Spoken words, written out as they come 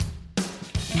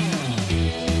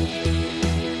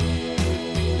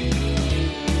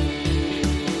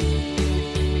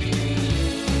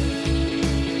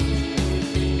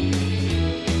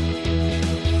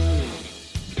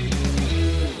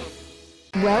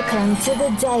Welcome to the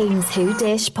Dames Who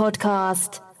Dish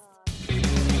podcast.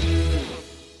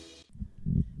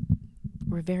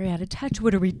 We're very out of touch.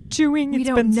 What are we doing? We It's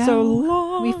don't been know. so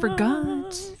long. We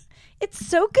forgot. It's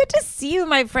so good to see you,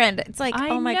 my friend. It's like,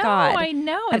 oh my God. I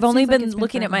know. I've only been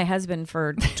looking at my husband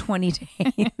for 20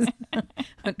 days.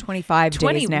 25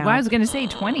 days now. I was going to say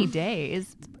 20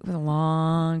 days. It was a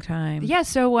long time. Yeah,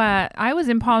 so I was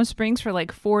in Palm Springs for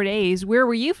like 4 days. Where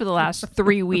were you for the last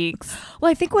 3 weeks?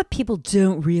 Well, I think what people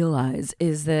don't realize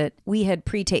is that we had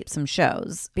pre-taped some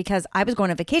shows because I was going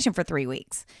on vacation for 3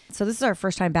 weeks. So this is our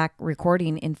first time back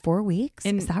recording in 4 weeks.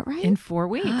 Is that right? In 4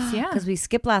 weeks, yeah. Because we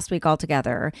skipped last week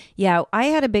altogether. Yeah, I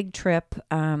had a big trip.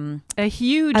 A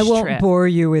huge I won't trip. bore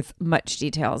you with much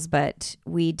details, but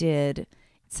we did.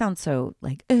 It sounds so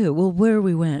like, oh, well, where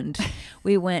we went.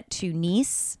 We went to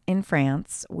Nice in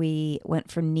France. We went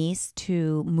from Nice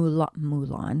to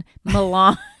Milan.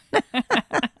 Not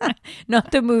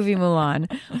the movie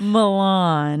Mulan.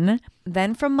 Milan.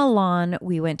 Then from Milan,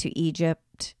 we went to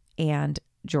Egypt and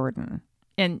Jordan.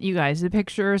 And you guys, the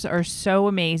pictures are so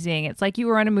amazing. It's like you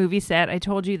were on a movie set. I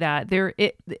told you that.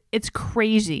 It's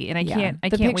crazy, and I can't wait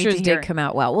to hear pictures did it. come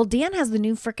out well. Well, Dan has the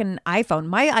new freaking iPhone.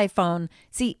 My iPhone.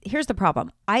 See, here's the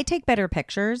problem. I take better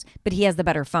pictures, but he has the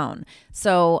better phone.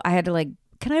 So I had to like,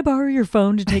 can I borrow your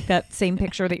phone to take that same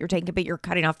picture that you're taking, but you're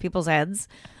cutting off people's heads?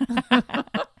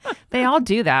 They all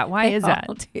do that. Why is that?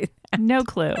 I'll do that. No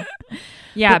clue.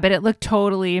 Yeah, but it looked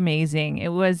totally amazing. It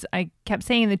was, I kept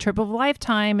saying the trip of a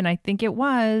lifetime, and I think it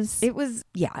was. It was,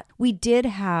 yeah. We did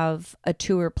have a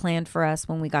tour planned for us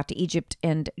when we got to Egypt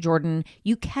and Jordan.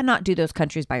 You cannot do those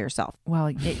countries by yourself.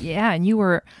 Well, yeah, and you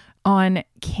were on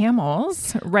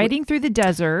camels riding through the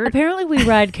desert. Apparently we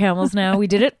ride camels now. We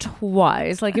did it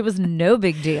twice. Like it was no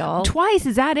big deal. Twice,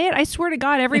 is that it? I swear to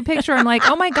God, every picture I'm like,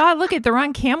 oh my God, look they're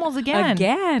on camels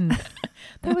again.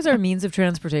 That was our means of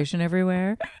transportation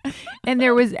everywhere. And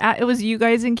it was you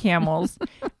guys and camels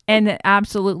and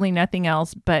absolutely nothing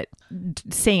else but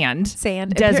sand,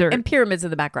 desert, and pyramids in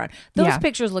the background. Those Yeah.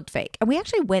 pictures looked fake. And we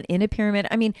actually went in a pyramid.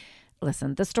 I mean,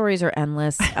 listen, the stories are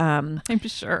endless. I'm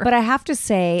sure. But I have to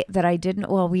say that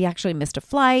we actually missed a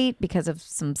flight because of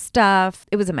some stuff.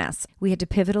 It was a mess. We had to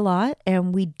pivot a lot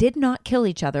and we did not kill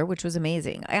each other, which was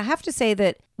amazing. I have to say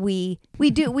that we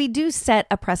do set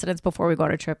a precedence before we go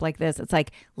on a trip like this. It's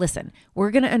like, listen, we're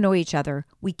going to annoy each other.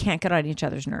 We can't get on each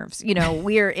other's nerves. You know,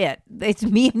 we're it. It's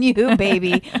me and you,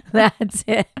 baby. That's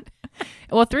it.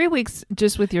 Well, 3 weeks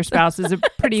just with your spouse is a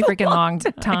pretty freaking long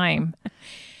time.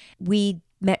 We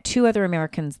met 2 other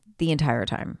Americans the entire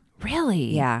time. Really?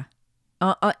 Yeah.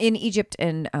 In Egypt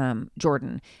and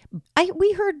Jordan.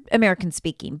 We heard Americans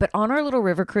speaking, but on our little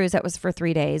river cruise that was for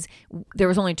 3 days, there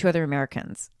was only 2 other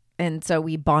Americans. And so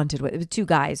we bonded with 2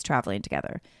 guys traveling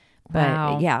together. But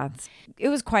Wow. yeah, it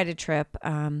was quite a trip.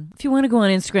 If you want to go on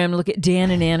Instagram and look at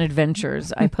Dan and Ann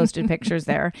Adventures, I posted pictures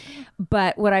there.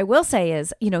 But what I will say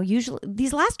is, usually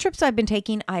these last trips I've been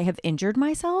taking, I have injured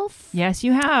myself. Yes,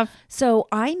 you have. So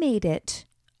I made it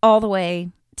all the way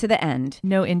to the end.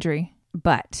 No injury.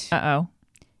 But Uh-oh.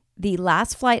 the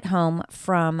last flight home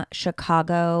from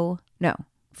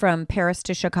Paris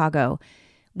to Chicago,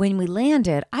 when we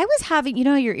landed, I was having,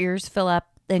 how your ears fill up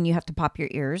and you have to pop your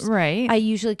ears. Right. I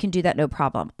usually can do that no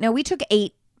problem. Now, we took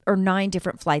 8 or 9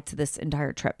 different flights this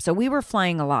entire trip. So we were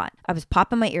flying a lot. I was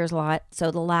popping my ears a lot.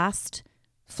 So the last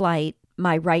flight,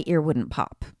 my right ear wouldn't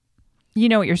pop. You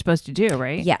know what you're supposed to do,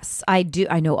 right? Yes, I do.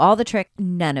 I know all the tricks.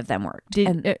 None of them worked.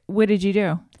 What did you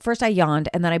do? First, I yawned,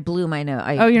 and then I blew my nose.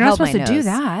 You're not supposed to do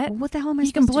that. What the hell am I You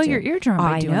supposed can blow to do? your eardrum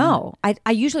by doing know.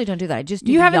 I usually don't do that. I just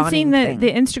do You the haven't seen yawning the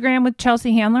thing. Instagram with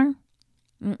Chelsea Handler?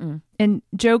 Mm-mm. And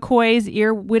Joe Coy's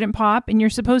ear wouldn't pop, and you're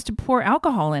supposed to pour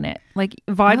alcohol in it, like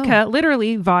vodka,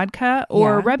 literally vodka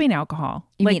or Yeah. rubbing alcohol.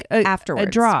 You like mean afterwards? A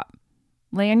drop.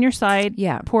 Lay on your side,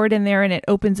 Yeah. pour it in there, and it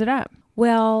opens it up.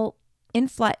 Well,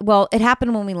 it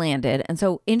happened when we landed. And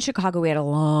so in Chicago, we had a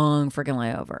long freaking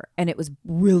layover and it was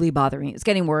really bothering me. It's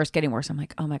getting worse. I'm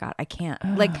like, oh my God, I can't.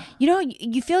 Like,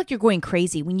 you feel like you're going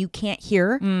crazy when you can't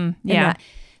hear. Yeah.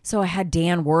 So I had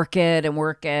Dan work it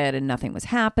and nothing was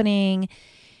happening.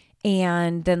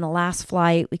 And then the last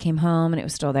flight, we came home and it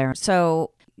was still there.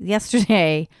 So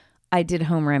yesterday I did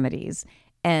home remedies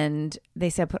and they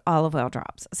said put olive oil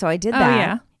drops. So I did that.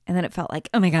 Yeah. And then it felt like,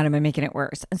 oh my God, am I making it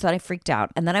worse? And so I freaked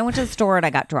out. And then I went to the store and I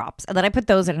got drops. And then I put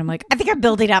those in and I'm like, I think I'm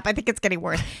building up. I think it's getting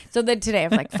worse. So then today I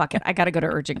was like, fuck it. I got to go to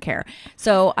urgent care.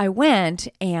 So I went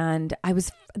and I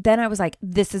was like,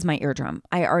 this is my eardrum.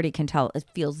 I already can tell it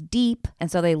feels deep.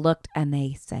 And so they looked and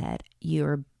they said,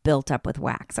 you're built up with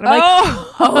wax. And I'm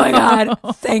like, oh my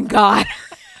God, thank God.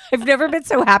 I've never been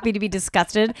so happy to be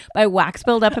disgusted by wax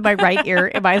buildup in my right ear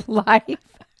in my life.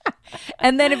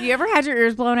 And then have you ever had your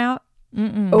ears blown out?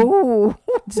 Oh,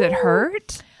 Does it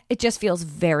hurt? It just feels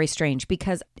very strange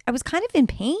because I was kind of in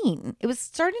pain. It was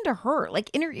starting to hurt. Like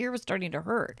inner ear was starting to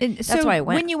hurt. That's why I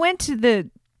went. When you went to the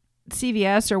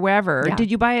CVS or wherever, Yeah.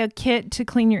 did you buy a kit to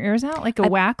clean your ears out? Like a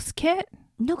wax kit?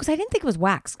 No, because I didn't think it was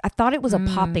wax. I thought it was a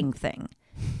popping thing.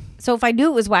 So if I knew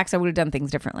it was wax, I would have done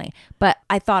things differently. But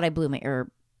I thought I blew my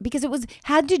ear because it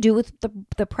had to do with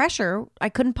the pressure. I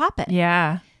couldn't pop it.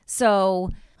 Yeah.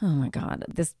 So, oh my God,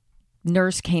 this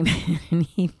nurse came in and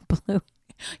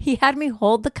he had me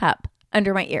hold the cup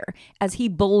under my ear as he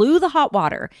blew the hot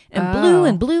water and blew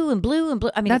and blew and blew and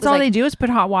blew. I mean, That's all they do is put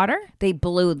hot water? They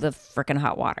blew the freaking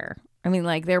hot water. I mean,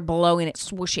 like they're blowing it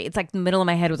swooshy. It's like the middle of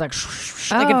my head was like,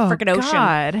 like a freaking ocean.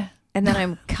 God. And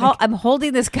then I'm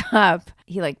holding this cup.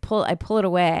 I pull it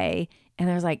away, and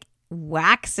there's like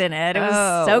wax in it. It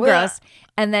was so gross.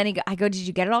 And then I go, did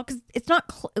you get it all? Because it's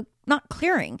not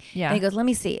clearing. Yeah. And he goes, let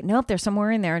me see. Nope, there's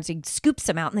somewhere in there. And so he scoops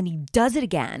them out, and then he does it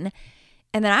again.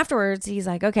 And then afterwards, he's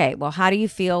like, okay, well, how do you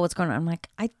feel? What's going on? I'm like,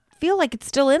 I feel like it's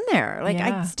still in there. Like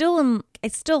Yeah. I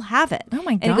still have it. Oh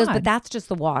my And he goes, God. but that's just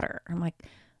the water. I'm like,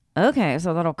 okay,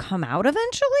 so that'll come out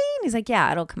eventually? And he's like,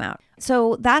 yeah, it'll come out.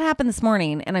 So that happened this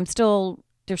morning, and there's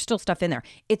still stuff in there.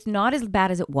 It's not as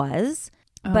bad as it was,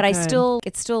 but good.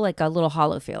 it's still like a little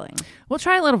hollow feeling. We'll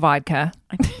try a little vodka.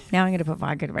 Now I'm going to put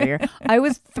vodka in my ear. I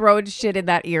was throwing shit in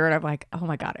that ear, and I'm like, oh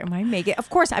my God, of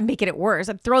course I'm making it worse.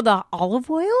 I'd throw the olive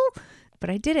oil, but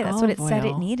I did it. That's what it Olive said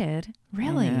oil. it needed.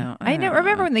 Really? I know.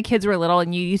 Remember when the kids were little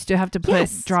and you used to have to put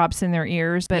Yes. drops in their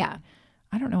ears, but Yeah.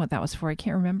 I don't know what that was for. I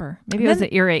can't remember. Maybe And it was then-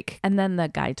 an earache. And then the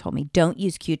guy told me, don't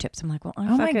use Q-tips. I'm like, well, Oh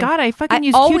my God, I fucking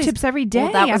use always- Q-tips every day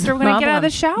Well, that was after the when I get out of the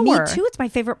shower. Me too. It's my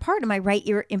favorite part of my right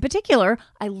ear in particular.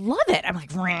 I love it. I'm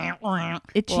like,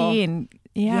 Itchy Well, and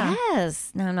yeah.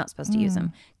 Yes. No, I'm not supposed to use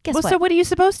them. Guess Well, what? so what are you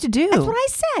supposed to do? That's what I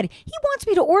said. He wants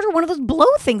me to order one of those blow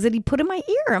things that he put in my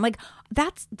ear. I'm like,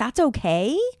 that's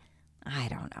okay. I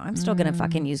don't know. I'm still gonna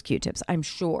fucking use Q-tips. I'm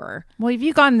sure. Well, if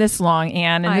you've gone this long,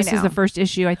 Anne, and I this is know. the first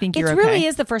issue, I think It you're okay. really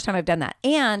is the first time I've done that.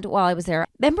 And while I was there,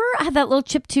 remember I had that little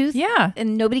chipped tooth? Yeah.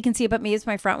 And nobody can see it but me. It's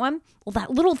my front one. Well,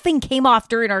 that little thing came off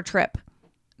during our trip.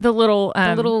 The little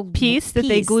Piece that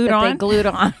they glued on. They glued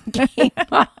on. came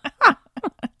off.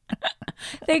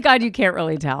 Thank God you can't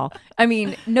really tell. I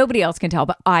mean, nobody else can tell,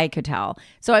 but I could tell.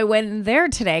 So I went in there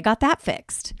today, got that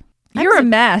fixed. You're a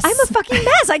mess. I'm a fucking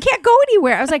mess. I can't go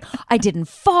anywhere. I was like, I didn't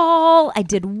fall. I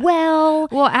did well.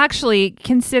 Well, actually,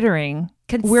 considering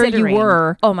where you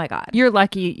were, Oh my God. you're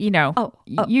lucky. You know, Oh.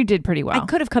 you did pretty well. I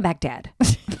could have come back dead,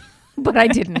 but I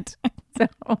didn't. So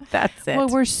that's it. Well,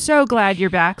 we're so glad you're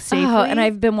back safely. Oh, and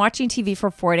I've been watching TV for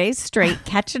 4 days straight,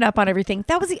 catching up on everything.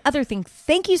 That was the other thing.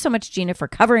 Thank you so much, Gina, for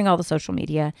covering all the social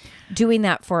media, doing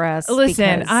that for us.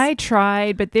 Listen, because- I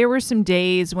tried, but there were some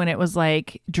days when it was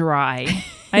like dry.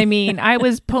 I mean, I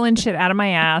was pulling shit out of my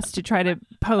ass to try to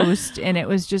post, and it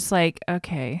was just like,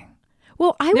 okay.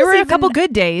 well, I There was were a even- couple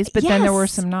good days, but then there were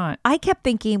Yes. some not. I kept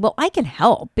thinking, well, I can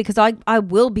help because I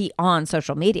will be on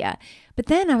social media. But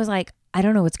then I was like, I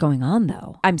don't know what's going on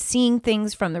though. I'm seeing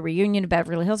things from the reunion of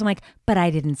Beverly Hills. I'm like, but I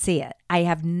didn't see it. I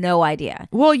have no idea.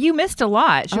 Well, you missed a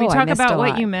lot. Should we Oh, I talk missed about a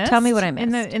what lot. you missed? Tell me what I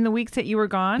in missed. the weeks that you were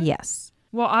gone. Yes.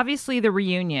 Well, obviously the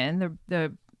reunion,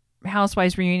 the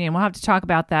Housewives reunion. We'll have to talk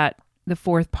about that. The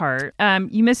fourth part.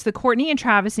 You missed the Courtney and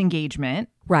Travis engagement.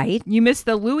 Right. You missed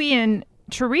the Louis and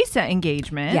Teresa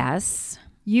engagement. Yes.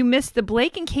 You missed the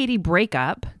Blake and Katie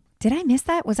breakup. Did I miss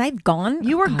that? Was I gone?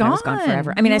 You were God, I was gone gone.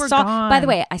 forever. I mean, You I were saw, gone. by the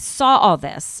way, I saw all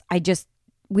this.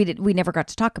 We never got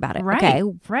to talk about it. Right, Okay.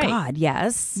 right. God,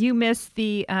 yes. You missed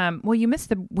the you missed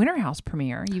the Winter House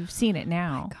premiere. You've seen it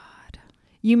now. God.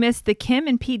 You missed the Kim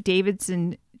and Pete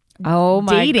Davidson Oh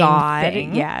my dating God.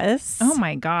 thing. Yes. Oh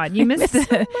my God! You missed missed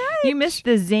the you missed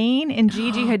the Zayn and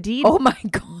Gigi Hadid Oh my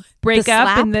God. break The up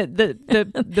slap? and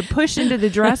the push into the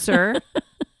dresser,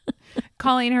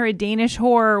 calling her a Danish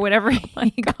whore or whatever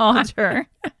he called her.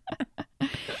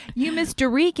 You missed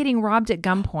Dorit getting robbed at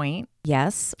gunpoint,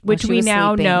 Yes. which when she we was now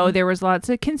sleeping. know there was lots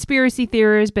of conspiracy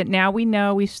theories, but now we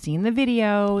know we've seen the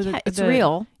video. Yeah, it's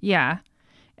real. Yeah.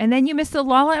 And then you missed the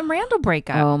Lala and Randall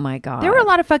breakup. Oh my God. There were a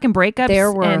lot of fucking breakups.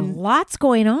 There were and lots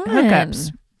going on.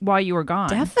 hookups while you were gone.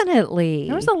 Definitely.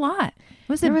 There was a lot. It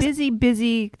was a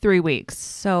busy 3 weeks.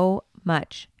 so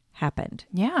much happened.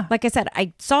 Yeah. Like I said,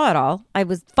 I saw it all. I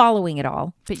was following it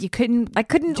all. But you couldn't I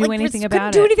couldn't do like, anything couldn't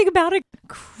about do it. anything about it.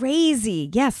 Crazy.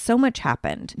 Yes, so much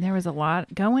happened. There was a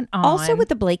lot going on. Also with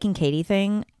the Blake and Katie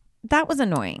thing, that was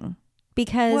annoying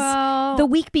because Well- the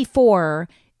week before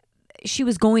she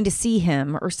was going to see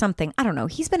him or something. I don't know.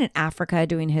 He's been in Africa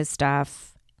doing his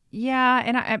stuff. Yeah,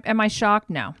 and am I shocked?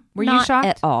 No. Were you Not shocked?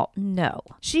 at all. No.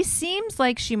 She seems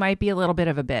like she might be a little bit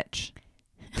of a bitch.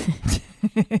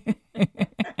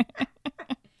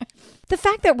 The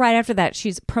fact that right after that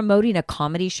she's promoting a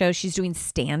comedy show, she's doing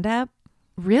stand-up.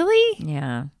 Really?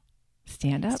 Yeah.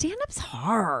 Stand-up? Stand-up's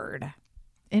hard.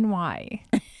 And why?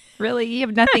 Really? You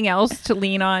have nothing else to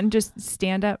lean on? Just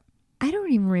stand-up? I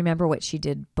don't even remember what she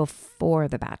did before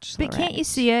The Bachelorette. But can't you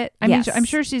see it? I Yes. mean, I'm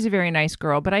sure she's a very nice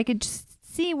girl, but I could just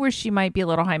see where she might be a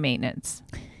little high maintenance.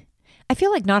 I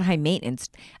feel like not high maintenance.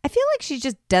 I feel like she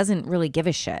just doesn't really give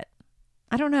a shit.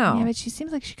 I don't know. Yeah, but she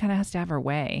seems like she kind of has to have her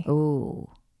way. Oh,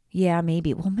 yeah,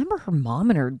 maybe. Well, remember her mom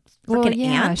and her freaking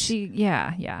aunt?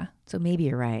 Yeah. So maybe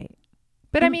you're right.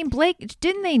 But I mean, Blake,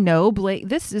 didn't they know Blake?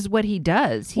 This is what he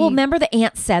does. Well, remember the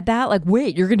aunt said that? Like,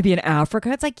 wait, you're going to be in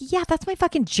Africa? It's like, yeah, that's my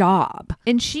fucking job.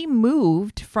 And she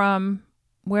moved from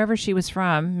wherever she was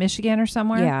from, Michigan or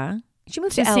somewhere. Yeah. She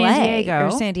moved To to, San LA Diego.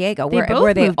 or San Diego, They where, both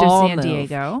where they moved to all San moved.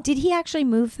 Diego. Did he actually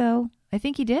move though? I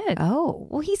think he did. Oh,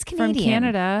 well, he's From Canadian.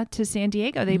 Canada to San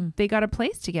Diego. They got a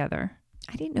place together.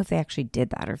 I didn't know if they actually did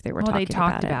that or if they were Well, talking they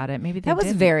talked about it. Maybe they That was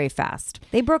didn't. very fast.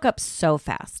 They broke up so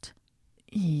fast.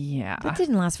 Yeah. That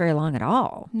didn't last very long at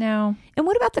all. No, And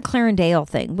what about the Clarendale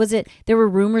thing? Was it, there were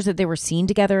rumors that they were seen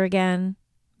together again?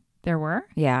 there were.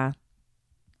 Yeah.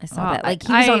 I saw Oh, that. Like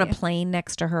he was I- on a plane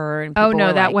next to her. And Oh people no,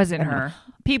 were that like, wasn't I don't know. her.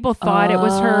 People thought it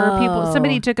was her.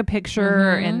 Somebody Oh. took a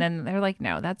picture Mhm. and then they're like,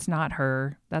 no, that's not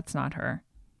her. That's not her.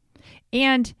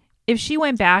 And if she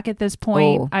went back at this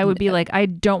point, Oh, I would be like, I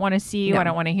don't want to see you. No. I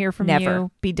don't want to hear from Never.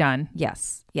 you. Be done.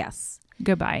 Yes. Yes.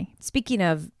 Goodbye. Speaking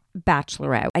of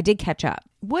Bachelorette, I did catch up.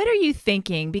 What are you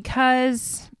thinking?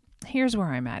 Because here's where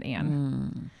I'm at,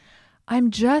 Anne.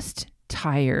 I'm just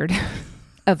tired.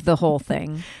 Of the whole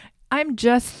thing. I'm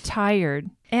just tired.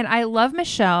 And I love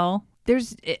Michelle.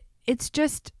 It's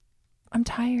just, I'm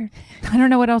tired. I don't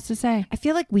know what else to say. I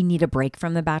feel like we need a break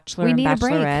from The Bachelor We and need a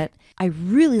break. Bachelorette. I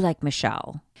really like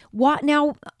Michelle.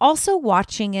 Now, also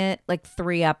watching it like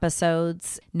 3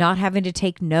 episodes, not having to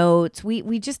take notes.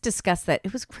 We just discussed that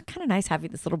it was kind of nice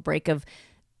having this little break of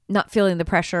not feeling the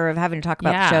pressure of having to talk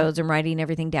about Yeah. the shows and writing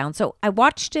everything down. So I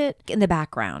watched it in the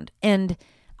background and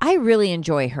I really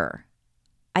enjoy her.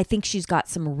 I think she's got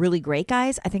some really great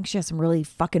guys. I think she has some really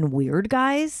fucking weird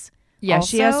guys. Yeah,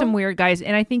 she has also. some weird guys.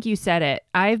 And I think you said it.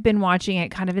 I've been watching it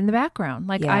kind of in the background.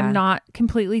 Like Yeah. I'm not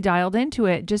completely dialed into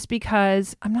it just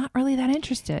because I'm not really that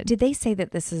interested. Did they say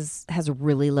that this has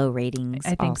really low ratings?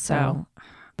 I think also?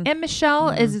 so. And Michelle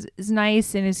is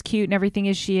nice and is cute and everything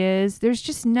as she is. There's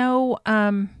just no,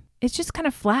 it's just kind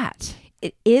of flat.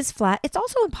 It is flat. It's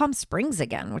also in Palm Springs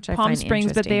again, which I Palm find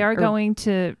Springs, but they interesting. are Or- going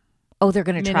to Oh, they're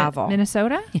going to travel.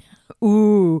 Minnesota.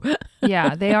 Ooh,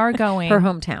 Yeah, they are going. her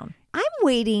hometown. I'm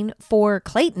waiting for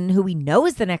Clayton, who we know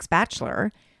is the next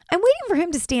Bachelor. I'm waiting for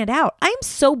him to stand out. I'm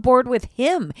so bored with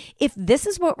him. If this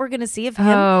is what we're going to see of him,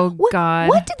 Oh, what, God.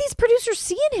 what did these producers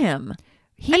see in him?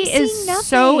 He I'm is seeing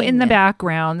so in the nothing.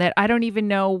 background that I don't even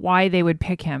know why they would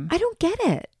pick him. I don't get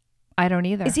it. I don't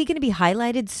either. Is he going to be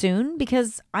highlighted soon?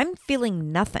 Because I'm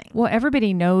feeling nothing. Well,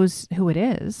 everybody knows who it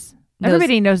is. Knows-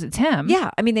 Everybody knows it's him. Yeah,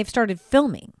 I mean, they've started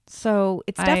filming. So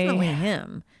it's I- definitely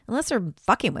him. Unless they're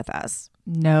fucking with us.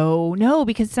 No,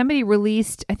 because somebody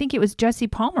released, I think it was Jesse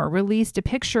Palmer, released a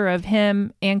picture of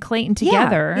him and Clayton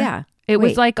together. Yeah. It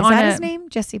was Wait, like is on that a... his name?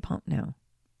 Jesse Palmer? No.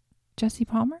 Jesse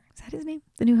Palmer? Is that his name?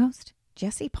 The new host?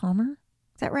 Jesse Palmer?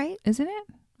 Is that right? Isn't it?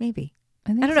 Maybe. I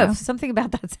think I don't know. so. Something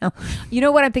about that sound. You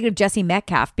know what? I'm thinking of Jesse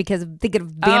Metcalf because I'm thinking of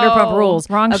Vanderpump Oh, Rules.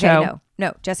 wrong okay, show.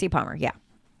 No, Jesse Palmer. Yeah.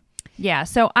 Yeah,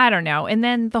 so I don't know. And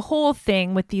then the whole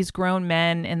thing with these grown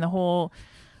men and the whole...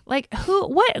 Like,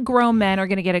 what grown men are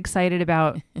going to get excited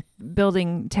about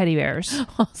building teddy bears?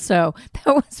 Also,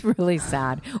 that was really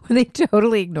sad when they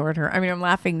totally ignored her. I mean, I'm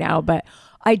laughing now, but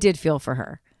I did feel for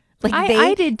her. Like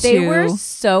I did They too. were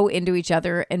so into each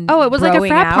other and Oh, it was like a broing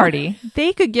frat out. party.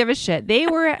 They could give a shit. They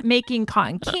were making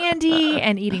cotton candy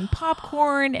and eating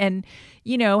popcorn and,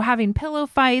 you know, having pillow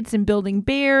fights and building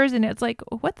bears. And it's like,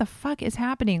 what the fuck is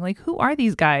happening? Like, who are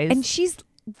these guys? And she's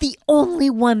the only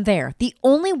one there, the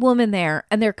only woman there,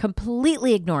 and they're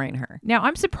completely ignoring her. now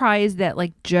I'm surprised that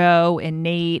like Joe and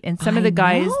Nate and some of I the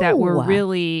guys that were know.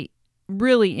 really,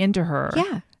 really into her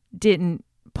Yeah. didn't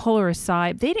pull her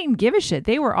aside. They didn't give a shit.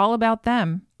 They were all about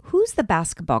them. Who's the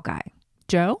basketball guy?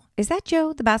 Joe Is that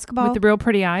Joe, the basketball? with the real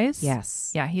pretty eyes.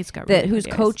 Yes. Yeah, he's got That really whose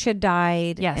pretty eyes. coach had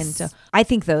died. Yes. And so I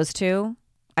think those two,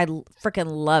 I freaking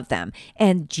love them.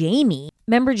 And Jamie,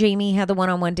 remember Jamie had the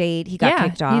one-on-one date? He got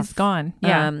kicked off. He's gone.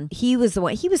 Yeah. He was the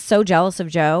one. He was so jealous of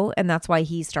Joe, and that's why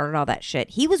he started all that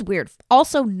shit. He was weird.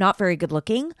 Also, not very good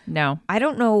looking. No. I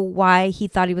don't know why he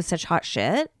thought he was such hot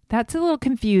shit. That's a little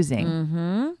confusing.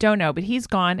 Mm-hmm. Don't know, but he's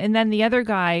gone. And then the other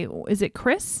guy, is it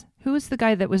Chris? Who was the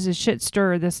guy that was a shit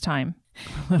stirrer this time?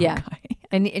 Yeah.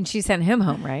 And she sent him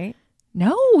home, right?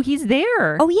 No, he's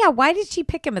there. Oh, yeah. Why did she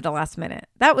pick him at the last minute?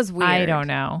 That was weird. I don't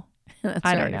know. That's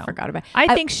I right, don't know. I forgot about it.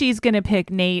 I think she's going to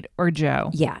pick Nate or Joe.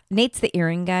 Yeah. Nate's the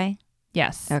earring guy.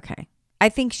 Yes. Okay. I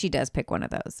think she does pick one of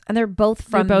those. And they're both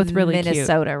from both really cute.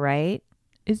 Minnesota, right?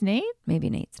 Is Nate? Maybe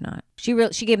Nate's not. She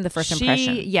gave him the first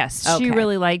impression. Yes. Okay. She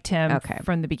really liked him Okay.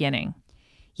 from the beginning.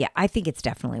 Yeah, I think it's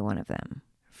definitely one of them.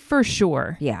 For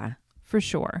sure. Yeah. For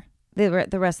sure.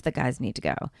 The rest of the guys need to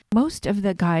go. Most of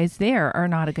the guys there are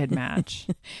not a good match.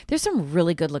 There's some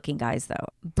really good looking guys though.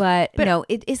 But no,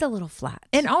 it is a little flat.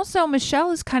 And also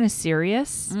Michelle is kind of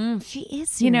serious. She is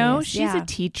serious. You know, she's yeah. a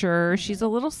teacher. She's a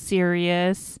little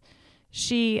serious.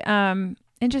 She and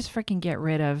just freaking get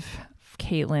rid of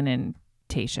Caitlin and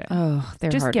Tayshia. Oh,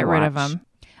 they're just hard get to rid of watch. them.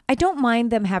 I don't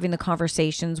mind them having the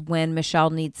conversations when Michelle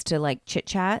needs to like chit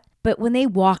chat, but when they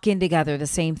walk in together, the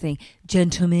same thing.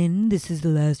 Gentlemen, this is the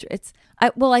last.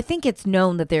 I think it's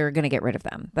known that they're going to get rid of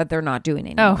them, that they're not doing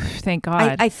anymore. Oh, thank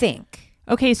God. I think.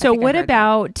 Okay, so think I what heard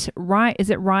about Ryan? Is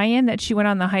it Ryan that she went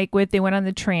on the hike with? They went on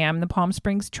the tram, the Palm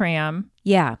Springs tram.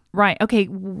 Yeah. Right. Okay.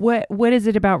 What is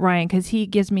it about Ryan? Because he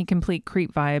gives me complete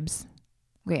creep vibes.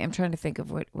 Wait, I'm trying to think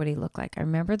of what he looked like. I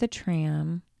remember the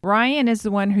tram. Ryan is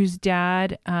the one whose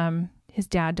dad, his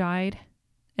dad died,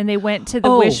 and they went to the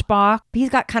Oh. wish box. He's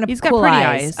got kind of He's cool got pretty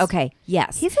eyes. eyes. Okay.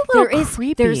 Yes. He's a little There's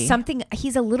creepy. something.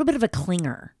 He's a little bit of a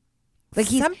clinger. Like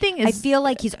I Something feel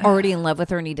like he's already in love with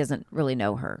her and he doesn't really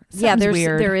know her. Something's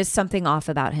weird. There is something off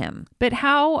about him. But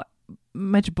how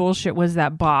much bullshit was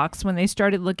that box when they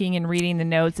started looking and reading the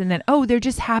notes, and then there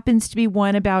just happens to be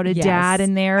one about a Yes. dad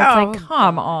in there. It's like,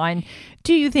 come on.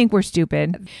 Do you think we're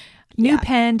stupid? New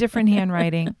pen, different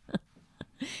handwriting.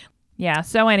 Yeah.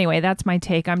 So anyway, that's my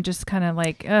take. I'm just kind of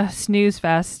like, snooze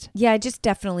fest. Yeah, I just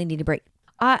definitely need a break.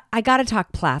 I got to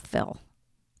talk Plathville.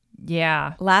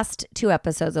 Yeah. Last 2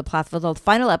 episodes of Plathville. The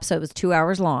final episode was 2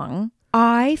 hours long.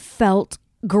 I felt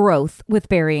growth with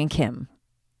Barry and Kim.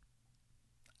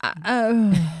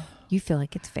 You feel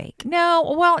like it's fake.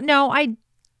 No. Well, no.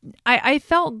 I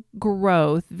felt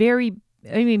growth.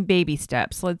 Baby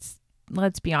steps.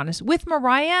 Let's be honest. With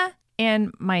Mariah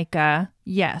and Micah,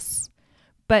 yes.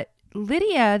 But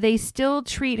Lydia, they still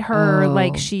treat her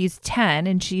like she's 10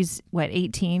 and she's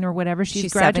 18 or whatever.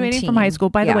 She's graduating 17. from high school.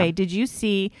 By the Yeah. way, did you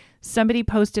see somebody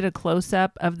posted a close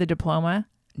up of the diploma?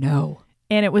 No.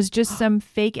 And it was just some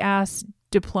fake ass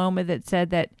diploma that said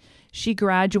that she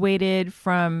graduated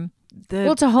from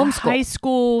it's a homeschool. high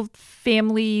school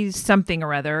family something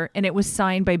or other, and it was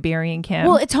signed by Barry and Kim.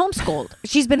 Well, it's homeschooled.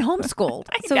 She's been homeschooled.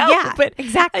 So know, yeah, but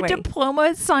exactly. a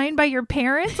diploma signed by your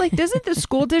parents? Like, doesn't the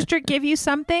school district give you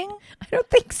something? I don't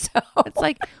think so. It's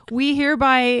like, we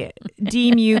hereby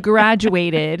deem you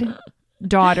graduated,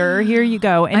 daughter. Here you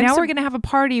go. And now we're going to have a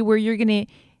party where you're going to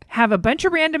have a bunch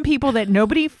of random people that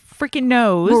nobody freaking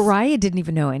knows. Mariah didn't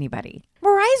even know anybody.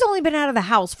 Mariah's only been out of the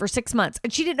house for 6 months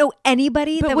and she didn't know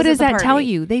anybody. But that what was does at the that tell party.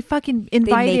 you? They fucking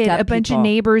invited up a bunch people. of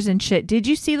neighbors and shit. Did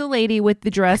you see the lady with the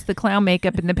dress, the clown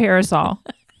makeup, and the parasol?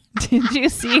 Did you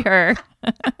see her?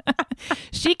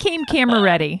 She came camera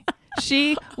ready.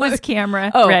 She was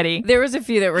camera ready. There was a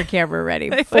few that were camera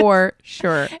ready for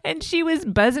sure. And she was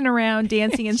buzzing around,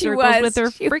 dancing in She circles was. with her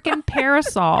She freaking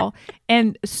parasol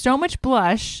and so much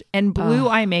blush and blue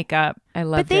eye makeup. I But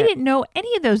loved they it. didn't know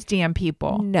any of those damn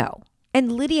people. No. And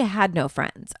Lydia had no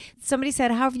friends. Somebody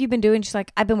said, "How have you been doing?" She's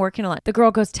like, "I've been working a lot." The girl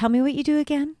goes, "Tell me what you do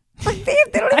again." Like they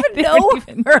don't even They know don't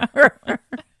even her.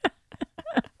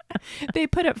 They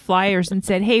put up flyers and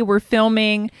said, "Hey, we're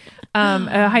filming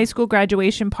a high school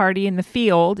graduation party in the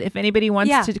field. If anybody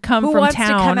wants to come Who from wants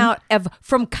town, to come out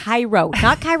from Cairo,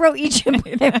 not Cairo, Egypt.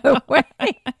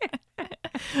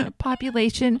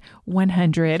 population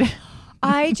 100."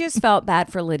 I just felt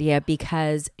bad for Lydia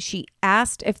because she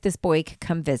asked if this boy could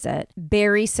come visit.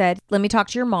 Barry said, "Let me talk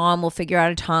to your mom. We'll figure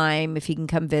out a time if he can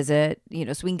come visit, so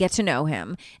we can get to know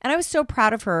him." And I was so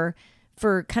proud of her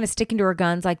for kind of sticking to her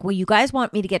guns. Like, well, you guys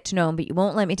want me to get to know him, but you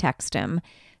won't let me text him.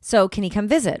 So can he come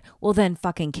visit? Well, then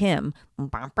fucking Kim.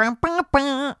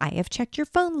 "I have checked your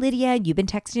phone, Lydia. You've been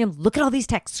texting him. Look at all these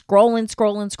texts.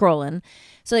 Scrolling.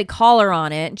 So they call her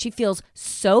on it and she feels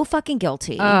so fucking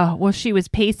guilty. Oh, well, she was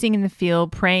pacing in the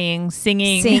field, praying,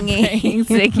 singing. Singing.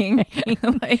 singing.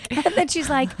 And then she's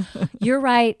like, "You're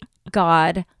right,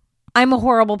 God. I'm a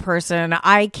horrible person.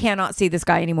 I cannot see this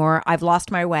guy anymore. I've lost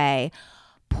my way."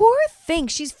 Poor thing.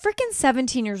 She's freaking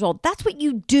 17 years old. That's what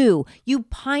you do. You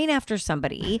pine after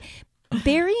somebody.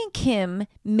 Barry and Kim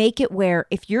make it where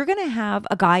if you're going to have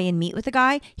a guy and meet with a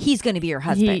guy, he's going to be your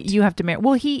husband. You have to marry.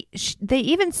 Well, they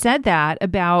even said that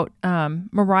about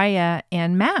Mariah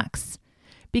and Max,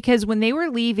 because when they were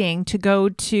leaving to go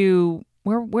to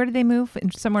where did they move?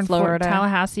 Somewhere in Florida,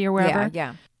 Tallahassee or wherever.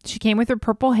 Yeah. She came with her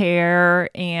purple hair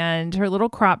and her little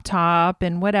crop top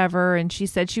and whatever. And she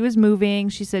said she was moving.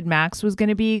 She said Max was going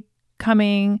to be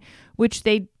coming, which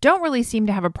they don't really seem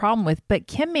to have a problem with. But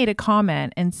Kim made a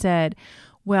comment and said,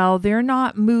 well, they're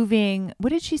not moving. What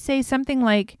did she say? Something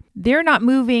like, they're not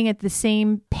moving at the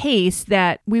same pace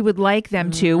that we would like them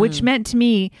to, which meant to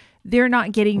me, they're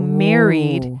not getting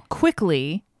married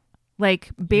quickly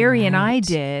like Barry and I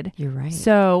did. You're right.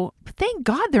 So thank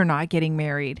God they're not getting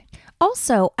married.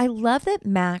 Also, I love that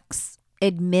Max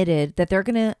admitted that they're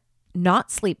going to not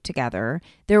sleep together.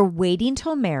 They're waiting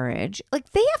till marriage.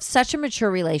 Like, they have such a mature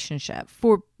relationship.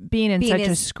 For being in such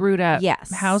a screwed up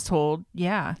Yes. household.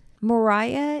 Yeah.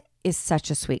 Mariah is such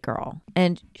a sweet girl.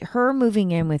 And her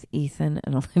moving in with Ethan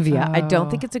and Olivia, I don't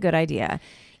think it's a good idea.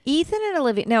 Ethan and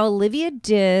Olivia. Now, Olivia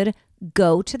did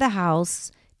go to the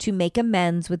house to make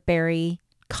amends with Barry.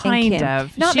 Kind and Kim.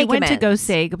 of. Not she make went to go amends.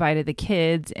 say goodbye to the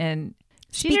kids, and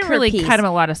she Speak didn't her really piece. cut him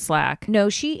a lot of slack. No,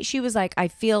 she was like, I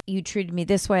feel you treated me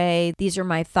this way. These are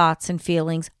my thoughts and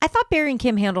feelings. I thought Barry and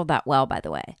Kim handled that well, by the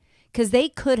way, because they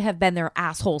could have been their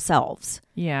asshole selves.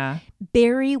 Yeah.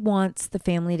 Barry wants the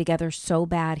family together so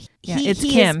bad. Yeah, He it's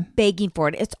is Kim. begging for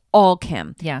it. It's all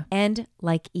Kim. Yeah. And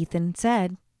like Ethan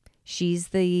said, she's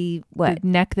the what? The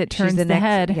neck that turns She's the next-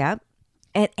 head. Yep.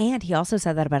 And he also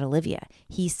said that about Olivia.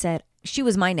 He said, she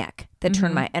was my neck that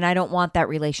turned my, and I don't want that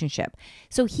relationship.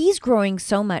 So he's growing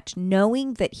so much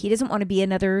knowing that he doesn't want to be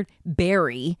another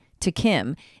Barry to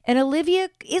Kim. And Olivia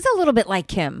is a little bit like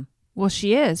Kim. Well,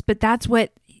 she is, but that's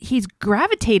what he's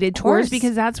gravitated towards course.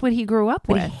 because that's what he grew up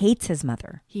But with. he hates his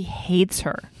mother. He hates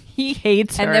her. He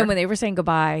hates her. And then when they were saying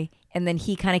goodbye, and then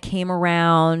he kind of came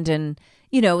around and,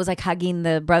 you know, was like hugging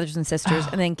the brothers and sisters.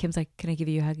 And then Kim's like, can I give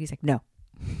you a hug? He's like, no.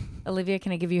 Olivia,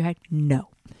 can I give you a hug? No.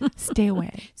 Stay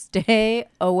away. Stay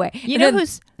away. You And know then-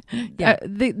 who's Yeah.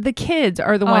 the kids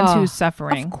are the ones Oh, who's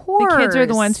suffering. of course. The kids are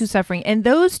the ones who's suffering. And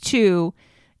those two,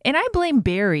 and I blame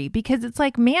Barry because it's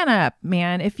like, man up,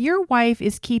 man. If your wife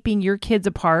is keeping your kids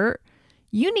apart,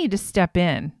 you need to step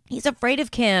in. He's afraid of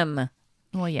Kim.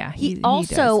 Well, yeah. He does.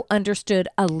 also understood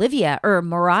Olivia or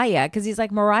Mariah because he's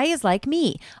like, Mariah's like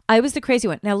me. I was the crazy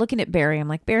one. Now looking at Barry, I'm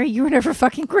like, Barry, you were never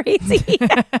fucking crazy.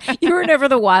 You were never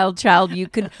the wild child you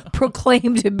could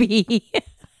proclaim to be.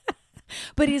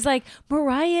 But he's like,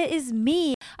 Mariah is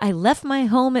me. I left my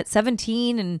home at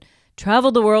 17 and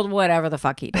traveled the world, whatever the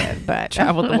fuck he did. But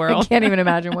Traveled the world. I can't even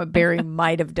imagine what Barry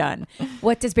might have done.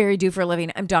 What does Barry do for a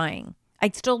living? I'm dying. I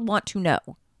still want to know.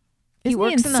 Isn't he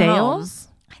works in the home. sales?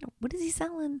 What is he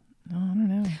selling? I don't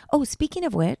know. Oh, speaking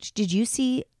of which, did you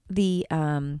see the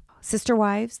sister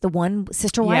wives? The one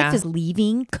sister wife Yeah. is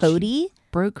leaving Cody.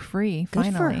 Broke free Good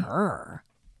finally. for her.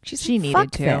 She like, needed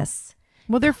 "Fuck to." this."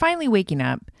 Well, they're finally waking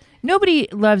up. Nobody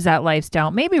loves that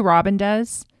lifestyle. Maybe Robin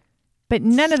does, but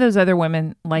none of those other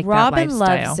women like Robin that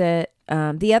lifestyle. loves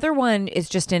it. The other one is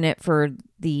just in it for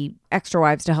the extra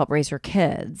wives to help raise her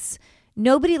kids.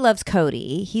 Nobody loves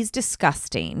Cody. He's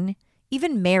disgusting.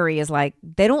 Even Mary is like,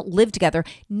 they don't live together.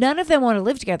 None of them want to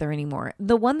live together anymore.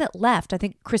 The one that left, I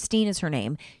think Christine is her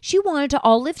name. She wanted to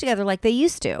all live together like they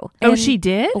used to. Oh, And- she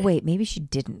did? Oh, wait, maybe she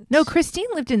didn't. No, Christine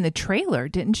lived in the trailer,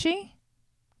 didn't she?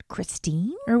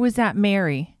 Christine? Or was that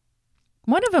Mary?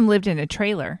 One of them lived in a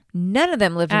trailer None of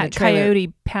them lived in a at trailer.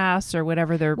 Coyote Pass or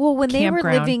whatever their Well, when they were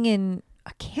campground- living in a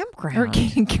or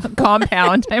campground.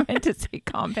 compound. I meant to say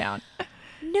compound.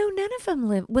 No, none of them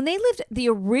lived. When they lived the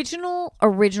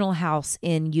original house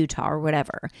in Utah or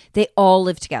whatever, they all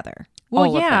lived together. Well,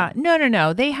 All of yeah. them.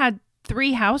 No. They had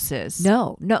 3 houses.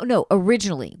 No.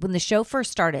 Originally, when the show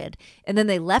first started, and then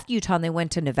they left Utah and they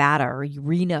went to Nevada or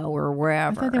Reno or I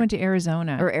wherever. thought they went to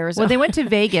Arizona. Or Arizona. Well, they went to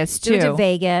Vegas They too. went to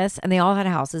Vegas and they all had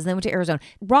houses. Then went to Arizona.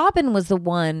 Robin was the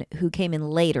one who came in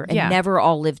later and Yeah. never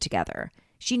all lived together.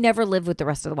 She never lived with the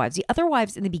rest of the wives. The other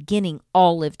wives in the beginning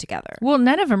all lived together. Well,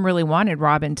 none of them really wanted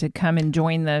Robin to come and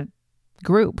join the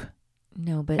group.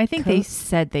 No, but I think they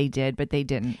said they did, but they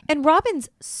didn't. And Robin's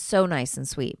so nice and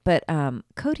sweet, but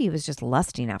Cody was just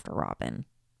lusting after Robin.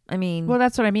 I mean, Well,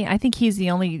 that's what I mean. I think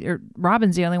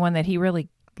Robin's the only one that he really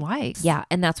likes. yeah,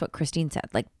 and that's what Christine said.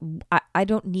 Like, I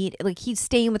don't need, like, he's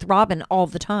staying with Robin all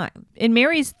the time. And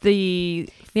Mary's the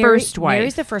first wife.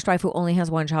 Mary's the first wife who only has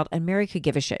one child, and Mary could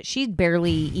give a shit. She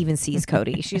barely even sees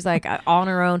Cody. She's like on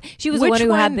her own. She was the Which one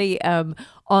who had one? the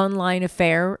online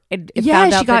affair and Yeah,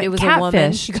 found she out got that it was a woman.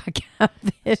 catfish. She got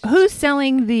catfish. Who's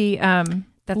selling the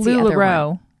That's the other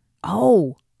LuLaRoe?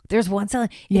 Oh, There's one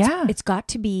celebrity. Yeah. It's got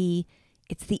to be,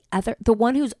 it's the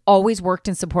one who's always worked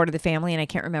in support of the family, and I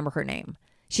can't remember her name.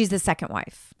 She's the second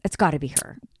wife. It's got to be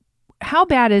her. How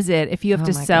bad is it if you have Oh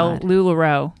to my sell God.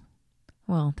 LuLaRoe?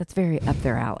 Well, that's very up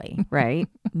their alley, right?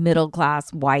 Middle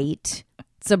class, white,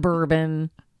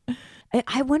 suburban.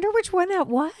 I wonder which one that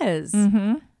was.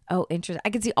 Mm-hmm. Oh, interesting. I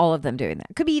could see all of them doing that.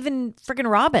 Could be even freaking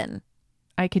Robin.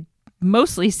 I could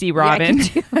mostly see Yeah, I Robin.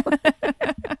 could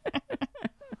too.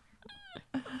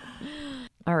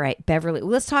 All right, Beverly.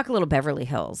 Let's talk a little Beverly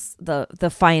Hills. The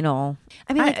final.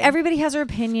 I mean, like, everybody has their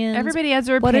opinions. Everybody has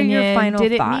their What are opinion. your final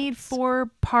Did thoughts? it need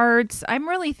 4 parts? I'm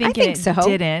really I thinking think so.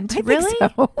 it didn't. I think Really?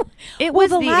 so. It Well,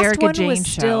 was the last Erica one Jane was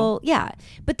show. still, yeah,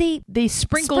 but they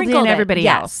Sprinkled in everybody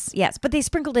yes, else. Yes, but they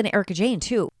sprinkled in Erica Jane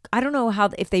too. I don't know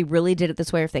if they really did it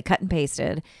this way or if they cut and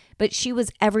pasted, but she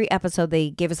was every episode they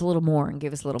gave us a little more and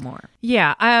gave us a little more.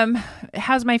 Yeah.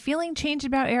 Has my feeling changed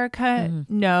about Erica?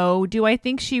 No. Do I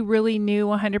think she really knew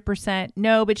 100%?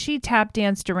 No, but she tap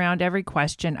danced around every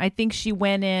question. I think she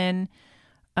went in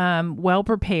well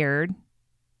prepared.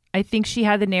 I think she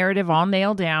had the narrative all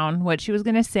nailed down, what she was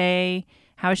going to say,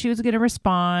 how she was going to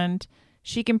respond.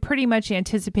 She can pretty much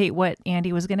anticipate what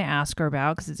Andy was going to ask her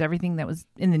about because it's everything that was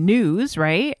in the news,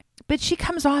 right? But she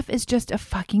comes off as just a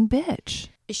fucking bitch.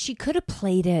 She could have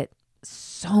played it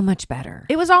so much better.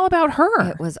 It was all about her.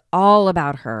 It was all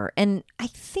about her. And I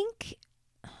think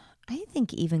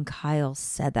even Kyle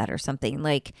said that or something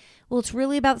like, well, it's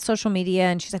really about social media.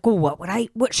 And she's like, well,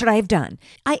 what should I have done?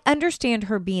 I understand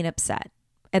her being upset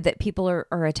and that people are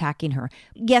attacking her.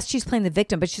 Yes, she's playing the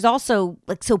victim, but she's also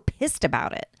like so pissed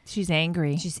about it. She's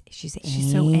angry. She's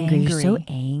so angry. So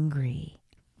angry.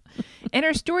 And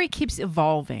her story keeps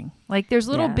evolving. Like there's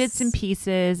little Yes. bits and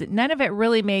pieces. None of it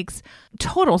really makes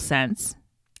total sense.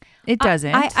 It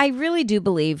doesn't. I really do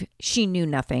believe she knew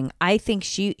nothing. I think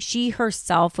she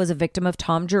herself was a victim of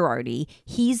Tom Girardi.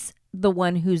 He's the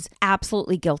one who's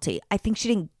absolutely guilty. I think she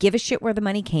didn't give a shit where the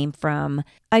money came from.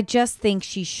 I just think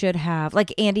she should have,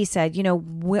 like Andy said,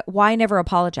 why never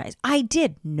apologize? I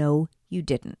did. No, you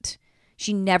didn't.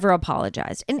 She never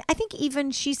apologized. And I think even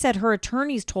she said her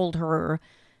attorneys told her,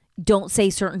 don't say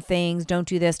certain things, don't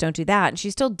do this, don't do that. And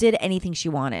she still did anything she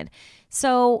wanted.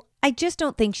 So I just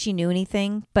don't think she knew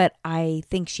anything, but I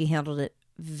think she handled it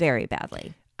very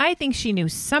badly. I think she knew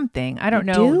something. I don't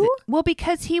You know. do? Well,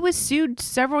 because he was sued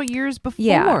several years before.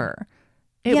 Yeah.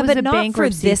 It was but a not for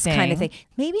bankruptcy this kind of thing.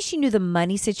 Maybe she knew the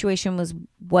money situation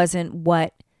wasn't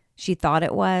what she thought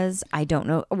it was. I don't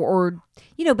know. Or,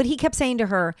 but he kept saying to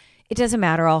her, it doesn't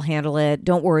matter. I'll handle it.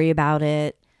 Don't worry about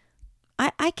it.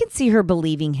 I can see her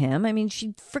believing him. I mean,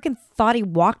 she freaking thought he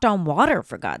walked on water,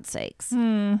 for God's sakes.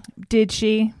 Did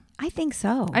she? I think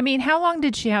so. I mean, how long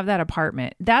did she have that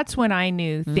apartment? That's when I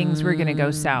knew things were going to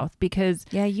go south because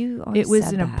yeah, you always it was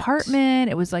said an that. apartment.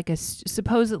 It was like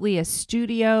supposedly a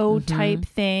studio type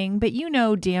thing, but you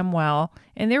know damn well.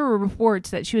 And there were reports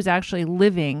that she was actually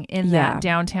living in Yeah. that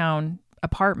downtown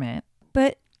apartment.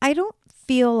 But I don't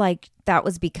feel like that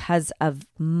was because of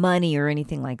money or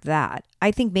anything like that. I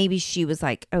think maybe she was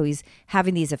like, oh, he's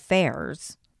having these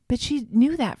affairs. But she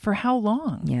knew that for how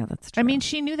long? Yeah, that's true. I mean,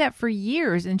 she knew that for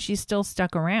years and she still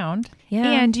stuck around. Yeah.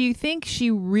 And do you think she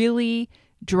really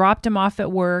dropped him off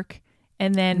at work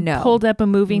and then No. pulled up a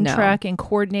moving No. truck and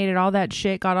coordinated all that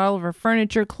shit, got all of her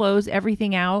furniture, clothes,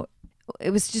 everything out?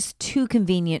 it was just too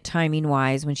convenient timing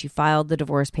wise when she filed the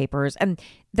divorce papers. And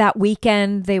that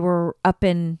weekend they were up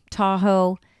in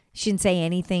Tahoe. She didn't say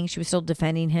anything. She was still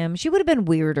defending him. She would have been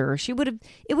weirder. It would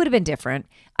have been different.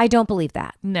 I don't believe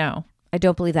that. No. I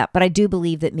don't believe that. But I do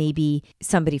believe that maybe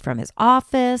somebody from his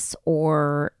office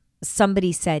or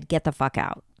somebody said, get the fuck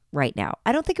out right now.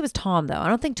 I don't think it was Tom, though. I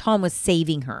don't think Tom was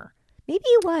saving her. Maybe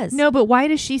it was. No, but why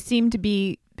does she seem to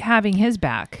be having his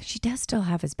back? She does still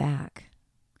have his back.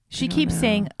 She don't keeps know.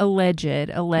 saying alleged.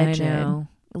 I know.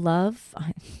 Love?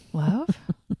 Love?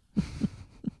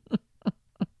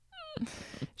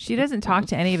 She doesn't talk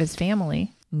to any of his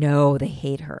family. No, they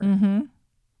hate her. Mm-hmm.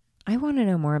 I want to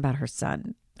know more about her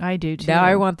son. I do too. Now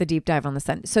I want the deep dive on the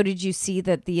son. So did you see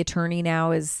that the attorney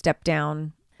now is stepped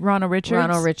down? Ronald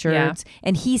Richards. Yeah.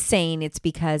 And he's saying it's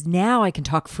because now I can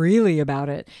talk freely about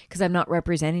it because I'm not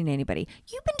representing anybody.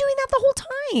 You've been doing that the whole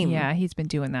time. Yeah, he's been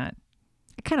doing that.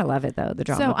 I kind of love it though, the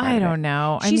drama. So part I of don't it.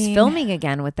 know. She's filming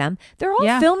again with them. They're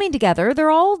all filming together. They're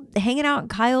all hanging out in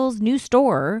Kyle's new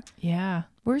store. Yeah.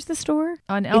 Where's the store?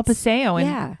 On El Paseo in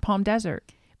yeah. Palm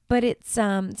Desert. But it's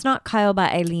not Kyle by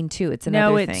Eileen too. It's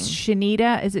another thing. No, it's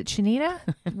Shanita. Is it Shanita?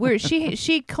 Where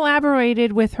she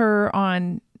collaborated with her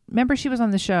on. Remember, she was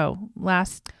on the show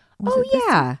last.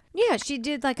 Yeah. She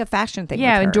did like a fashion thing.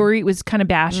 Yeah, with and her. Dorit was kind of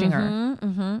bashing her.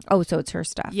 Mm-hmm. Oh, so it's her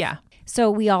stuff. Yeah. So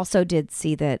we also did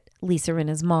see that Lisa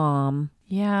Rinna's mom,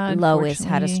 Yeah. Lois,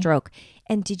 had a unfortunately. stroke.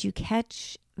 And did you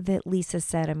catch that Lisa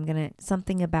said,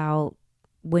 something about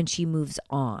when she moves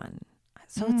on?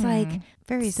 So it's like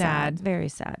very sad, very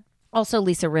sad. Also,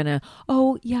 Lisa Rinna,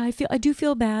 oh yeah, I do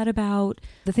feel bad about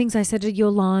the things I said to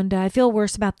Yolanda. I feel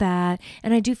worse about that.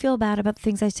 And I do feel bad about the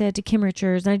things I said to Kim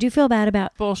Richards. And I do feel bad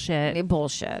about Bullshit.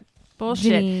 bullshit.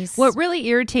 Bullshit. What really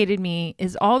irritated me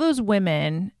is all those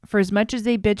women, for as much as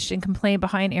they bitched and complained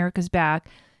behind Erica's back,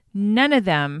 none of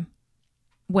them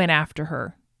went after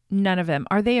her. None of them.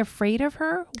 Are they afraid of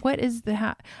her? What is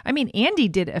the... I mean, Andy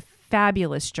did a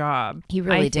fabulous job. He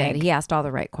really I did. think. He asked all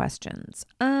the right questions.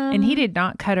 And he did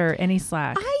not cut her any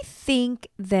slack. I think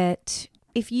that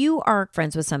if you are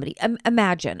friends with somebody,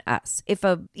 imagine us,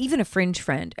 even a fringe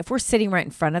friend, if we're sitting right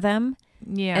in front of them,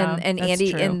 Yeah, and that's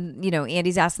Andy true. and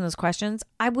Andy's asking those questions,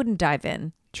 I wouldn't dive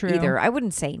in. True. Either. I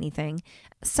wouldn't say anything.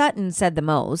 Sutton said the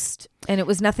most, and it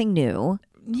was nothing new.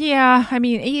 Yeah, I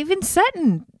mean, even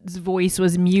Sutton's voice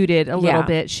was muted a little Yeah.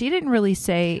 bit. She didn't really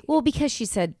say... Well, because she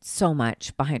said so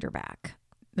much behind her back.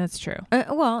 That's true.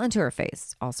 And to her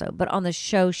face also. But on the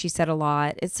show, she said a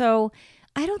lot. So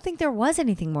I don't think there was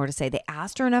anything more to say. They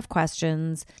asked her enough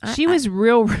questions. She was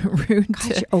real rude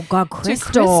to... Oh, God, to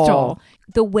Crystal. Crystal.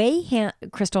 The way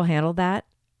Crystal handled that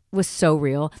was so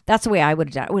real. That's the way I would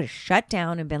have done. I would have shut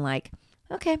down and been like,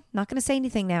 okay, not going to say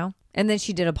anything now. And then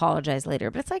she did apologize later.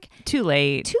 But it's like, Too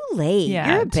late. too late. Yeah,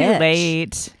 You're a too bitch.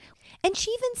 late. And she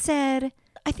even said,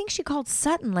 I think she called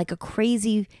Sutton like a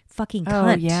crazy fucking Oh,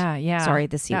 cunt. yeah. Sorry,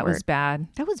 the C That word. was bad.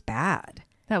 That was bad.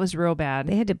 That was real bad.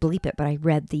 They had to bleep it, but I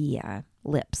read the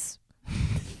lips.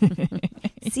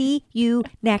 See you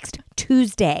next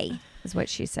Tuesday, is what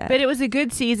she said. But it was a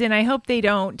good season. I hope they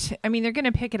don't. I mean, they're going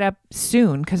to pick it up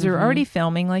soon because they're already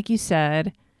filming, like you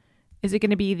said. Is it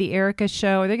going to be the Erica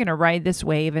show? Are they going to ride this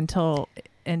wave until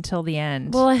the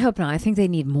end? Well, I hope not. I think they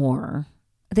need more.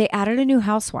 They added a new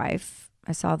housewife.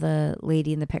 I saw the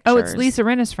lady in the pictures. oh, it's Lisa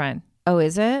Rinna's friend. Oh,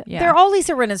 is it? Yeah. They're all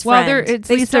Lisa Rinna's Well, friends. it's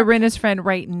They Lisa start- Rinna's friend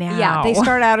right now. Yeah, they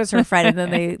start out as her friend and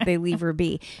then they leave her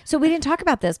be. So we didn't talk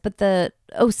about this, but the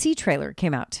OC trailer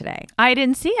came out today. I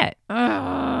didn't see it.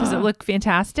 Does it look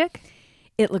fantastic?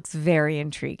 It looks very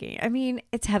intriguing. I mean,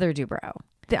 it's Heather Dubrow.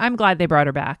 I'm glad they brought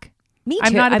her back. Me too.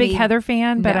 I'm not a I big mean, Heather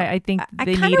fan, but no. I think I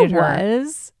they kinda needed her.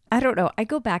 was. I don't know. I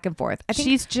go back and forth. I think.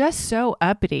 She's just so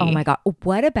uppity. Oh my God.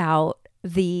 What about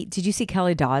did you see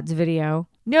Kelly Dodd's video?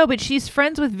 No, but she's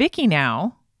friends with Vicky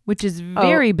now, which is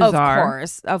very bizarre.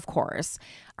 Of course.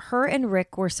 Her and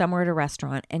Rick were somewhere at a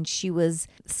restaurant and she was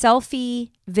selfie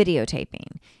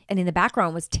videotaping. And in the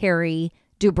background was Terry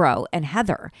Dubrow and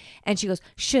Heather. And she goes,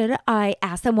 should I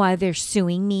ask them why they're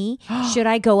suing me? Should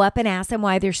I go up and ask them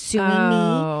why they're suing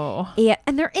Oh. me? Yeah,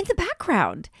 and they're in the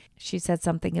background. She said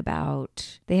something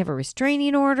about they have a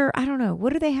restraining order. I don't know.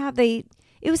 What do they have?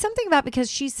 It was something about because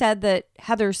she said that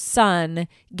Heather's son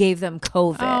gave them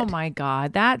COVID. Oh my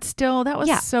God. That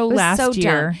was so it was last so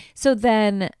year. dumb. So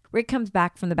then Rick comes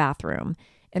back from the bathroom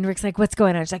and Rick's like, what's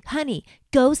going on? She's like, honey,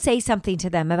 go say something to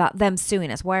them about them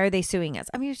suing us. Why are they suing us?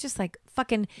 I mean, it's just like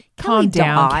fucking Calm Kelly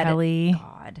down, Dodd. Kelly.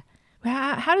 God.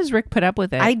 How does Rick put up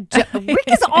with it? Rick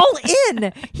is all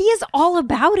in. He is all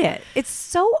about it. It's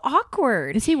so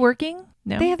awkward. Is he working?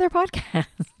 No. They have their podcast.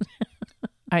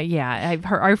 Yeah, I've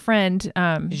heard our friend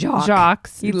Jacques.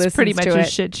 He He it's pretty listens much to a it.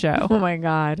 shit show. Oh my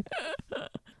God.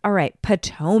 All right.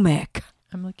 Potomac.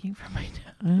 I'm looking for my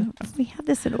notes. We have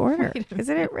this in order.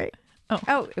 Isn't it right?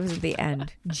 Oh. It was at the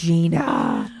end.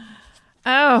 Gina.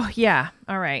 Oh, yeah.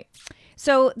 All right.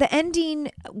 So the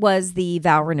ending was the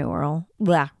vow renewal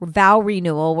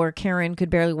where Karen could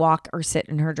barely walk or sit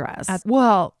in her dress.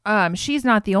 She's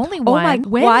not the only Oh one. my! Wendy,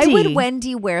 Why would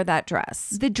Wendy wear that dress?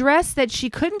 the dress that she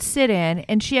couldn't sit in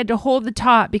and she had to hold the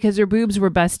top because her boobs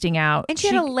were busting out. And she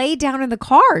had to lay down in the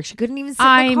car. She couldn't even sit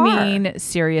in the car. I mean,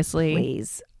 seriously.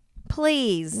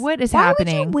 Please. What is Why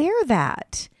happening? would you wear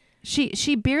that?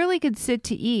 She barely could sit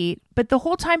to eat, but the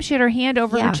whole time she had her hand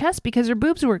over Yeah. her chest because her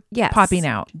boobs were Yes. popping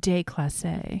out.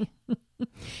 Déclassé.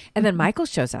 And then Michael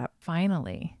shows up.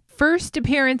 Finally. First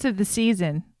appearance of the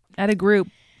season at a group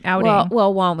outing.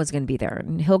 Well, Juan was going to be there,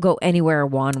 and he'll go anywhere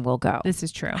Juan will go. This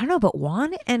is true. I don't know, but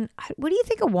Juan and what do you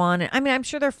think of Juan? I mean, I'm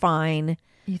sure they're fine.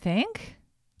 You think?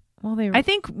 Well, I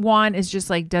think Juan is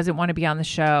just like doesn't want to be on the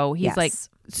show. He's Yes. like,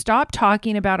 stop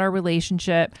talking about our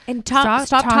relationship. and stop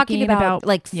talking about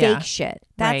like fake Yeah. shit.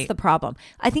 That's Right. the problem.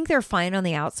 I think they're fine on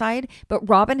the outside, but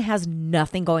Robin has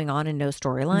nothing going on and no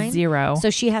storyline. Zero. So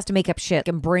she has to make up shit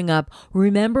and bring up,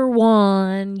 remember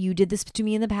Juan, you did this to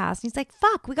me in the past. And he's like,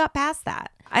 fuck, we got past that.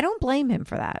 I don't blame him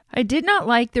for that. I did not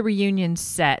like the reunion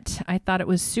set. I thought it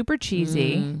was super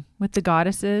cheesy with the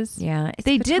goddesses. Yeah.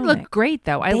 They did look great,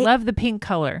 though. I love the pink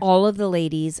color. All of the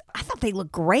ladies, I thought they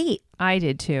looked great. I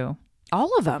did, too.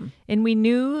 All of them. And we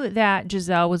knew that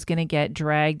Giselle was going to get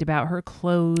dragged about her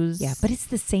clothes. Yeah, but it's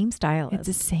the same stylist. It's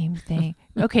the same thing.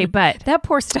 Okay, but that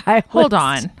poor stylist. Hold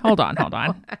on.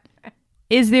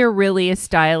 Is there really a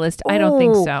stylist? I don't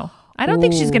think so. I don't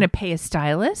think she's going to pay a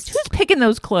stylist. Who's picking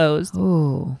those clothes?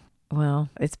 Oh, well,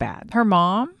 it's bad. Her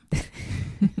mom?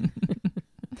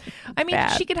 I mean,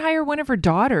 bad. She could hire one of her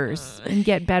daughters and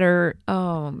get better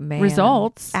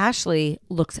results. Ashley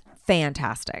looks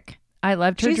fantastic. I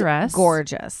loved her dress.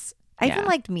 Gorgeous. I even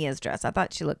liked Mia's dress. I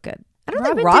thought she looked good. I don't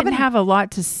think Robin didn't have a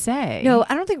lot to say. No,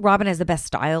 I don't think Robin has the best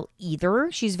style either.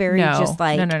 She's very just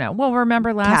like no. Well,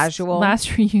 remember last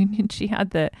reunion, she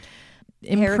had the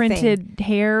imprinted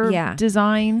hair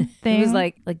design thing. It was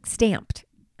like stamped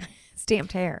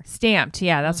hair. Stamped.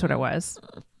 Yeah, that's what it was.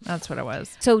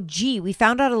 So G, we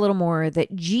found out a little more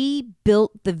that G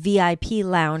built the VIP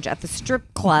lounge at the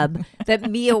strip club that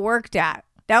Mia worked at.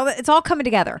 Now it's all coming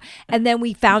together. And then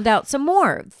we found out some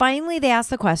more. Finally, they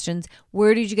asked the questions.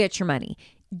 Where did you get your money?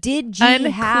 Did G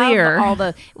have all the...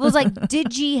 It was like, did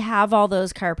G have all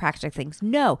those chiropractic things?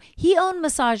 No. He owned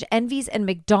Massage Envies and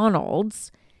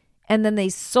McDonald's. And then they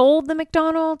sold the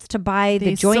McDonald's to buy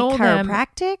the joint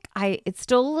chiropractic. It's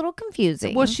still a little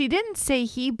confusing. Well, she didn't say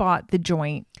he bought the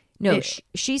joint. No,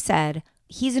 she said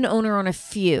he's an owner on a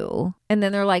few. And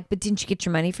then they're like, but didn't you get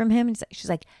your money from him? And she's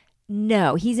like,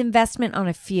 no, he's investment on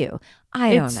a few.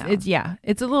 I don't know.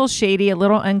 It's a little shady, a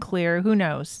little unclear. Who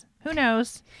knows?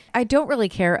 I don't really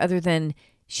care other than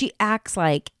she acts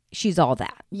like she's all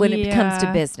that when it comes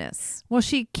to business. Well,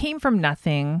 she came from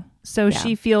nothing. So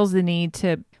she feels the need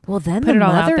to then put the it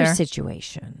all out mother there.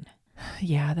 situation.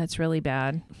 Yeah, that's really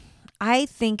bad. I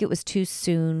think it was too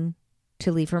soon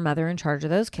to leave her mother in charge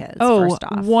of those kids. Oh, first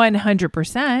off.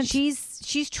 100%.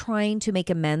 She's trying to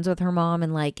make amends with her mom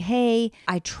and like, hey,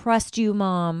 I trust you,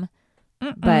 Mom.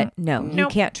 But no, you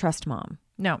can't trust Mom.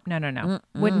 No.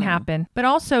 Wouldn't happen. But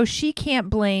also, she can't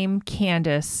blame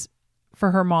Candace for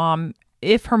her mom.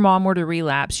 If her mom were to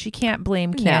relapse, she can't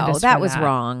blame Candace. No, that was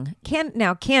wrong.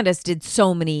 Now Candace did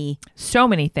so many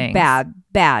things.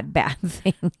 Bad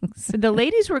things. The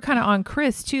ladies were kind of on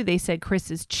Chris too. They said Chris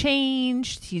has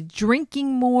changed. He's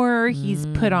drinking more. He's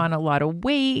put on a lot of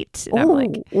weight. And I'm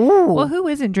like, well, who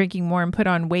isn't drinking more and put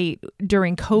on weight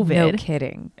during COVID? No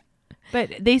kidding.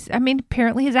 But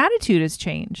apparently his attitude has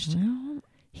changed.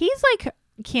 He's like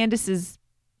Candace's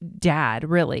dad,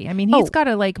 really. I mean, he's got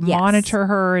to monitor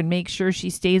her and make sure she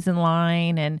stays in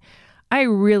line. And I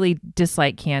really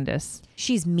dislike Candace.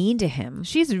 She's mean to him.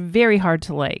 She's very hard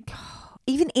to like.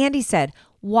 Even Andy said,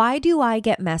 why do I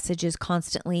get messages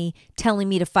constantly telling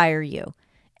me to fire you?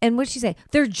 And what'd she say?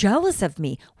 They're jealous of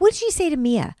me. What'd she say to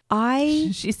Mia?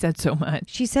 She said so much.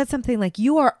 She said something like,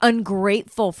 you are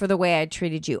ungrateful for the way I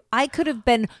treated you. I could have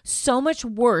been so much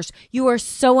worse. You are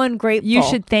so ungrateful. You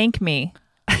should thank me.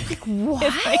 Like,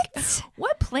 what?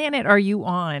 What planet are you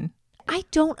on? I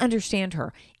don't understand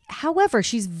her. However,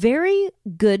 she's very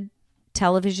good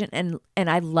television, and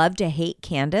I love to hate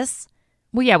Candace.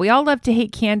 Well, yeah, we all love to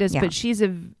hate Candace, but she's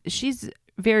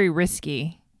very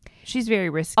risky. She's very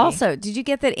risky. Also, did you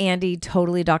get that Andy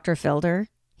totally Dr. Phil'd her?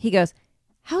 He goes,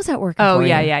 how's that working for you?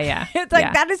 Yeah. It's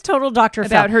like, that is total Dr.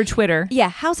 Phil. About her Twitter. Yeah,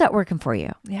 how's that working for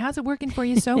you? Yeah, how's it working for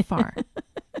you so far?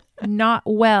 Not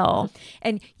well.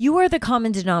 And you are the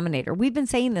common denominator. We've been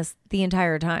saying this the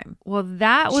entire time. Well,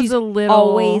 that was She's a little...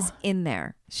 always in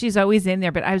there. She's always in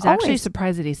there, but I was actually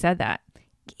surprised that he said that.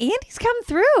 Andy's come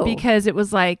through. Because it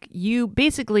was like, you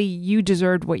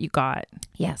deserved what you got.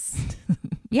 Yes.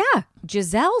 Yeah.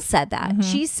 Giselle said that.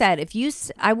 She said,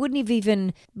 I wouldn't have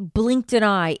even blinked an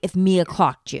eye if Mia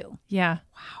clocked you. Yeah.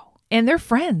 Wow. And they're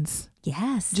friends.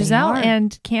 Yes. Giselle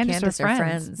and Candace are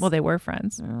friends. Well, they were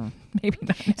friends. Oh. Maybe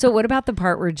not now. So what about the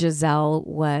part where Giselle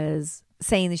was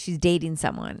saying that she's dating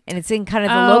someone and it's in kind of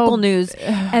the local news,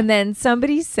 and then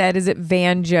somebody said, is it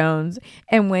Van Jones?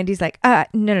 And Wendy's like,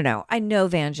 no, I know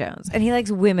Van Jones and he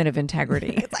likes women of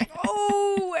integrity. It's like,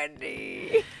 oh,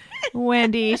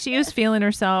 Wendy, she was feeling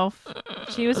herself.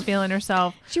 She was,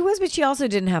 but she also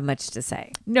didn't have much to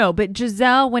say. No, but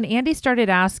Giselle, when Andy started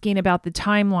asking about the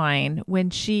timeline when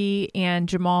she and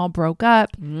Jamal broke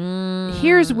up,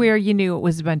 here's where you knew it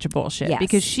was a bunch of bullshit,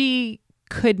 because she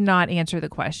could not answer the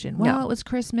question. Well, it was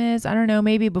Christmas. I don't know,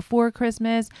 maybe before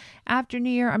Christmas, after New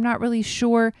Year. I'm not really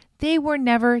sure. They were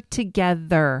never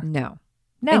together. No.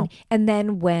 And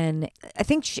then when I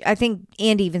think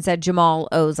Andy even said Jamal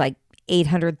owes like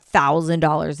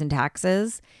 $800,000 in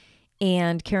taxes.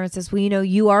 And Karen says, well,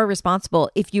 you are responsible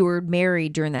if you were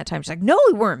married during that time. She's like, no,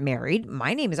 we weren't married.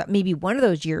 My name is up. Maybe one of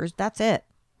those years. That's it.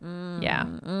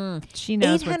 Yeah. She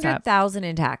knows what's up. $800,000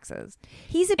 in taxes.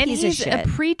 He's a piece of shit. And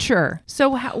he's a preacher. So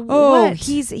what? What?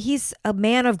 He's a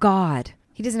man of God.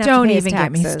 He doesn't have Don't to pay his even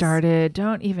get me taxes. started.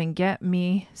 Don't even get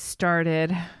me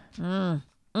started.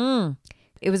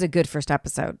 It was a good first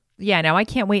episode. Yeah, no, I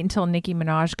can't wait until Nicki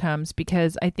Minaj comes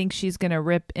because I think she's going to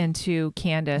rip into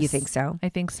Candace. You think so? I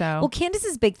think so. Well,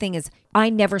 Candace's big thing is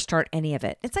I never start any of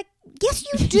it. It's like, yes,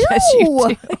 you do. Yes, you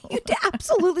do. You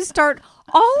absolutely start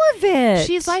all of it.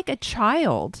 She's like a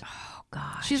child. oh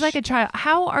gosh. She's like a child.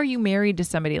 How are you married to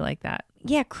somebody like that?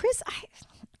 Yeah, Chris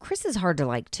is hard to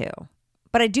like too.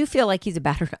 But I do feel like he's a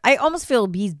battered. I almost feel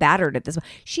he's battered at this one.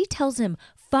 She tells him,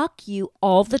 fuck you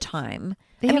all the time.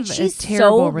 They I mean, have a she's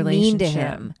terrible so mean to relationship.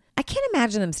 him. I can't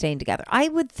imagine them staying together. I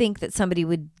would think that somebody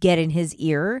would get in his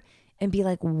ear and be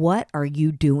like, what are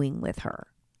you doing with her?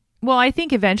 Well, I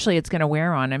think eventually it's going to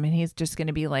wear on him and he's just going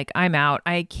to be like, I'm out.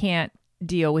 I can't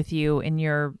deal with you and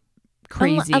you're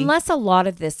crazy. Unless a lot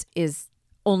of this is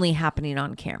only happening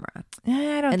on camera.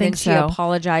 I don't And think then she so.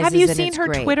 apologizes. Have you and seen it's her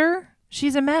great. Twitter?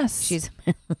 She's a mess.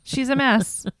 She's a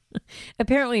mess.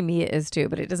 Apparently Mia is too,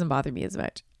 but it doesn't bother me as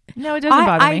much. No, it doesn't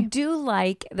bother I me. do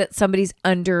like that somebody's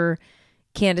under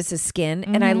Candace's skin,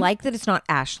 and I like that it's not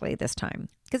Ashley this time.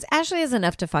 Because Ashley has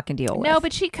enough to fucking deal with. No,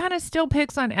 but she kind of still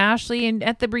picks on Ashley. And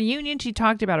at the reunion, she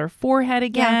talked about her forehead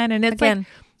again. And it's like,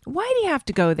 why do you have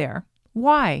to go there?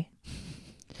 Why?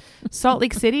 Salt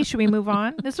Lake City, should we move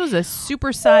on? This was a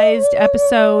supersized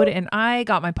episode, and I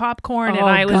got my popcorn, and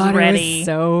I was ready. It was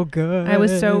so good. I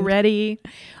was so ready.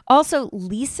 Also,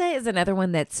 Lisa is another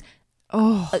one that's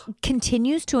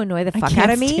continues to annoy the fuck can't out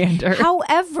of me. stand her.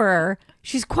 However,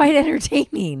 she's quite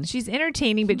entertaining. She's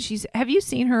entertaining, but have you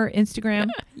seen her Instagram?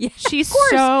 Yeah, She's of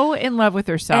course. so in love with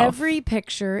herself. Every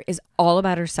picture is all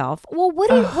about herself. Well,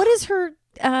 what is her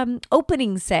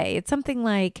opening say? It's something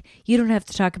like, you don't have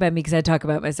to talk about me because I talk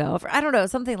about myself. Or I don't know,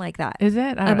 something like that. Is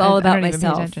it? I'm all about I don't even pay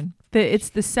myself. attention.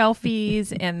 It's the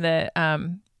selfies and the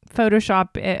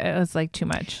Photoshop. It was like too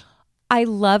much. I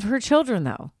love her children,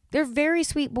 though. They're very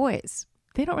sweet boys.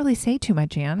 They don't really say too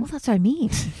much, Ann. Well, that's what I mean.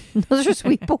 Those are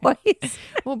sweet boys.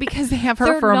 Well, because they have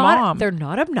her for a mom. They're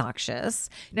not obnoxious.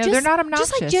 No, they're not obnoxious.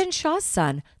 Just like Jen Shaw's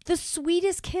son, the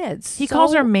sweetest kids. He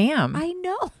calls her ma'am. I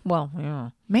know. Well,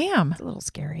 yeah. Ma'am. It's a little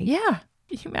scary. Yeah.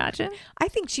 Can you imagine? I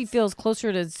think she feels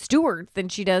closer to Stuart than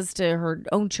she does to her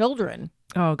own children.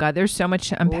 Oh God, there's so much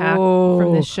to unpack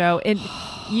from this show, and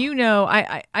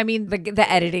I mean The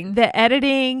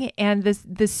editing, and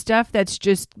the stuff that's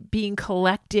just being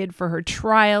collected for her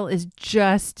trial is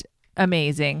just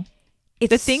amazing.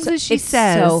 The things that she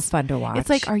says, so fun to watch. It's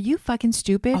like, are you fucking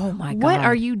stupid? Oh my God. What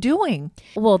are you doing?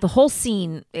 Well, the whole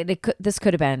scene. This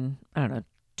could have been, I don't know,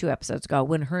 2 episodes ago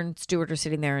when her and Stuart are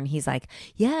sitting there and he's like,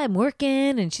 yeah, I'm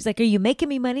working. And she's like, are you making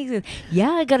me money? He's like, yeah,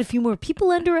 I got a few more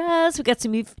people under us. We got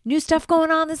some new stuff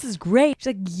going on. This is great. She's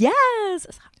like, yes.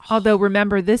 Although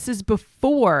remember, this is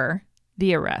before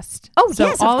the arrest. Oh, so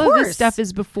yes, all of of course. this stuff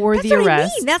is before That's the what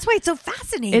arrest. I mean. That's why it's so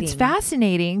fascinating. It's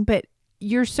fascinating, but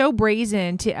you're so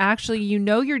brazen to actually,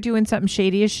 you're doing something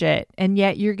shady as shit, and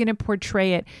yet you're going to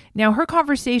portray it. Now, her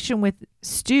conversation with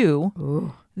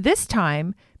Stu, this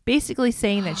time, basically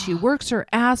saying that she works her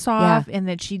ass off and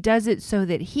that she does it so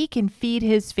that he can feed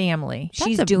his family.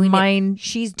 She's That's a doing mind. it.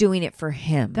 She's doing it for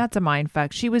him. That's a mind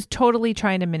fuck. She was totally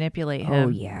trying to manipulate him. Oh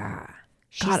yeah.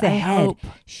 She's God, the I head. hope.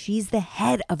 She's the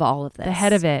head of all of this. The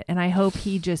head of it. And I hope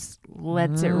he just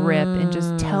lets it rip and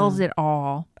just tells it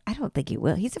all. I don't think he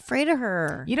will. He's afraid of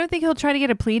her. You don't think he'll try to get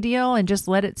a plea deal and just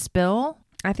let it spill?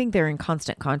 I think they're in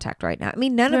constant contact right now. I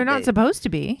mean, They're not supposed to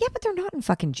be. Yeah, but they're not in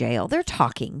fucking jail. They're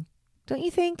talking. Don't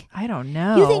you think? I don't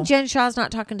know. You think Jen Shaw's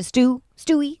not talking to Stewie?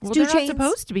 Well, Stu they're not Chains?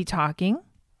 supposed to be talking.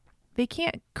 They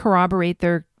can't corroborate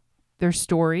their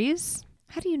stories.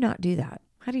 How do you not do that?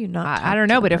 How do you not? I don't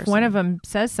know, but if one of them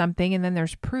says something and then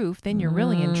there's proof, then you're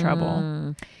really in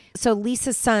trouble. So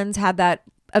Lisa's sons had that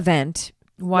event,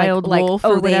 Wild Wolf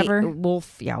or whatever.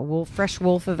 Fresh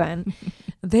Wolf event.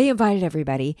 They invited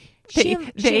everybody. They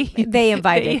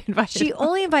invited. invited She them.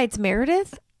 only invites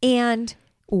Meredith and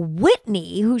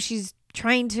Whitney, who she's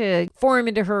trying to form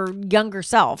into her younger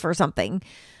self or something.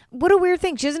 What a weird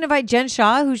thing. She doesn't invite Jen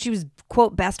Shaw, who she was,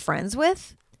 quote, best friends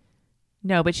with.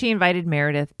 No, but she invited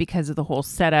Meredith because of the whole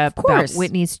setup Of about course.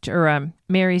 Whitney's or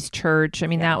Mary's church. I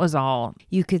mean, that was all.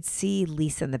 You could see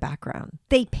Lisa in the background.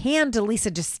 They panned to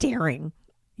Lisa just staring.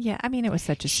 Yeah, I mean, it was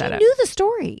such a She setup. knew the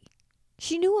story.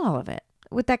 She knew all of it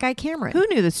with that guy Cameron. Who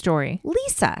knew the story?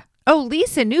 Lisa. Oh,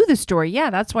 Lisa knew the story.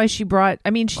 Yeah, that's why she brought,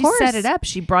 she set it up.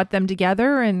 She brought them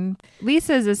together, and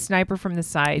Lisa is a sniper from the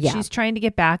side. Yeah. She's trying to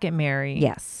get back at Mary.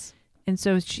 Yes. And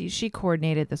so she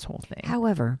coordinated this whole thing.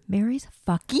 However, Mary's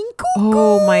fucking cuckoo.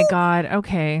 Oh my God.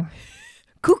 Okay.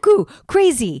 Cuckoo.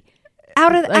 Crazy.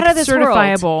 Out of this world.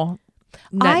 Certifiable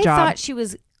nut I job. thought she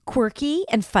was quirky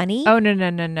and funny. Oh,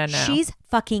 no. She's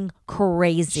fucking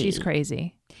crazy. She's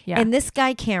crazy. Yeah. And this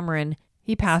guy, Cameron,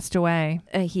 he passed away.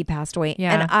 he passed away.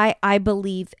 Yeah. And I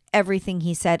believe everything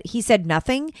he said. He said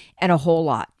nothing and a whole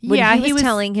lot. When Yeah, he he was was-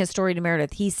 telling his story to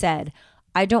Meredith, he said,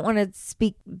 I don't want to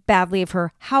speak badly of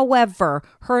her. However,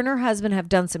 her and her husband have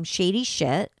done some shady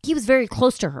shit. He was very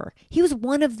close to her. He was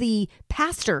one of the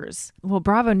pastors. Well,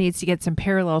 Bravo needs to get some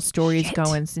parallel stories Shit.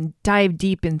 going and dive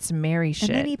deep in some Mary shit.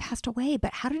 And then he passed away.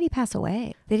 But how did he pass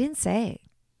away? They didn't say.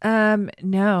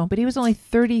 No, but he was only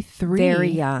 33. Very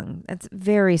young. That's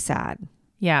very sad.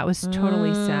 Yeah, it was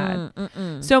totally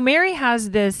sad. So Mary has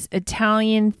this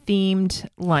Italian themed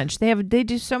lunch. They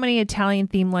do so many Italian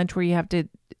themed lunch where you have to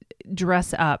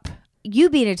dress up. You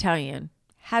being Italian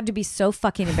had to be so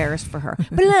fucking embarrassed for her.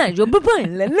 The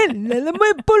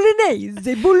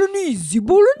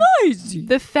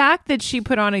fact that she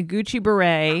put on a Gucci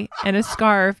beret and a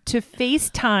scarf to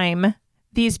FaceTime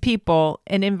these people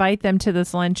and invite them to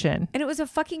this luncheon. And it was a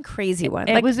fucking crazy one.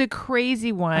 It was a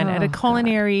crazy one at a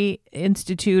culinary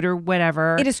institute or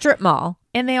whatever. in a strip mall.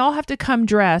 And they all have to come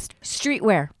dressed.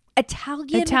 Streetwear.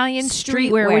 Italian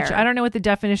streetwear, which I don't know what the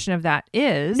definition of that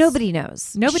is. Nobody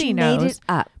knows. Nobody She knows. made it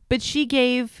up. But she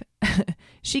gave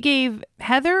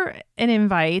Heather an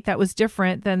invite that was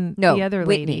different than No, the other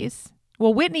Whitney. ladies.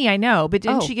 Well, Whitney, I know, but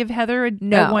didn't Oh. she give Heather a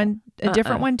No.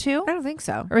 different one too? I don't think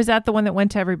so. Or is that the one that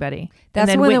went to everybody? That's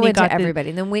and the one that Whitney went got to everybody.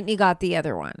 And then Whitney got the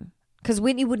other one. Because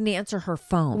Whitney wouldn't answer her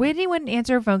phone. Whitney wouldn't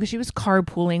answer her phone because she was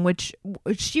carpooling, which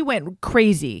she went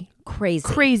crazy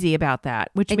about that,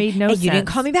 which made no sense. You didn't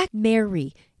call me back.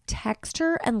 Mary, text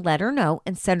her and let her know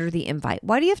and send her the invite.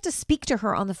 Why do you have to speak to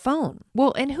her on the phone?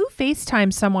 Well, and who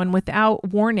FaceTimes someone without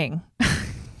warning?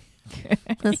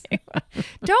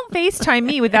 Don't FaceTime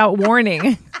me without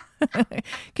warning.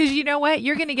 Because you know what?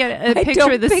 You're going to get a picture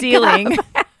don't of the pick ceiling.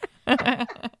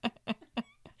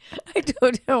 I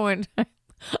don't know when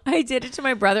I did it to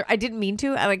my brother. I didn't mean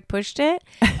to. I pushed it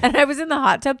and I was in the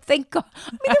hot tub. Thank God.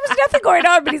 I mean, there was nothing going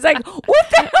on, but he's like, what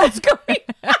the hell's going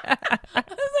on? I was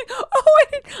like, oh,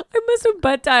 I must have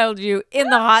butt dialed you in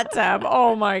the hot tub.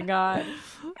 Oh my God.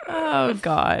 Oh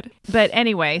God. But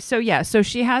anyway, so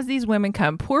she has these women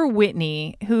come. Poor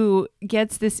Whitney, who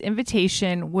gets this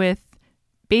invitation with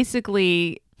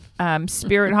basically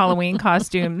spirit Halloween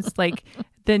costumes, like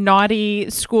the naughty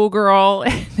schoolgirl,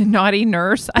 the naughty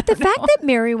nurse. The fact that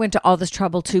Mary went to all this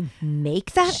trouble to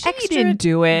make that she extra. didn't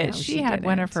do it. No, she she had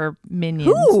one didn't. of her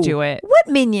minions Who? do it. What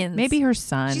minions? Maybe her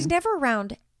son. She's never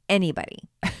around anybody.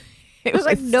 It was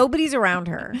like nobody's around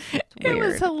her. It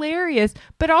was hilarious,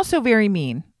 but also very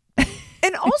mean.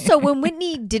 And also, when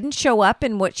Whitney didn't show up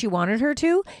in what she wanted her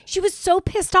to, she was so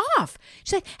pissed off.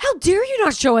 She's like, how dare you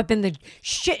not show up in the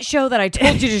shit show that I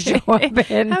told you to show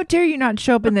up in? How dare you not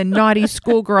show up in the naughty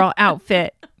schoolgirl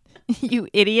outfit, you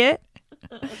idiot.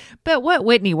 But what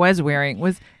Whitney was wearing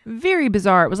was very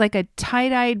bizarre. It was like a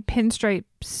tie-dyed pinstripe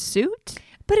suit.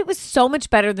 But it was so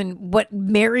much better than what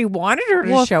Mary wanted her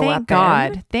to show up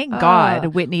in. Thank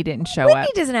God Whitney didn't show Whitney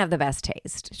up. doesn't have the best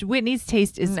taste. Whitney's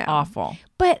taste is No. awful.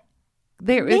 But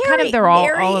They're Mary, all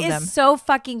Mary of is them. so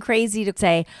fucking crazy to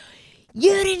say,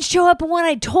 you didn't show up in what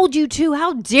I told you to.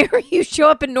 How dare you show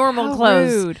up in normal How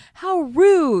clothes? rude. How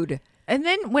rude. And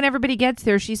then when everybody gets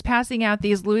there, she's passing out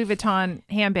these Louis Vuitton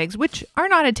handbags, which are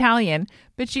not Italian,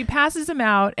 but she passes them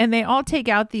out and they all take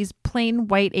out these plain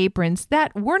white aprons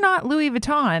that were not Louis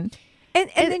Vuitton. And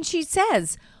then she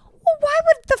says, well, why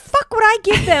would the fuck would I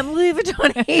give them Louis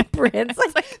Vuitton aprons?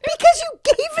 Like, because you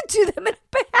gave it to them in a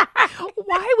bag.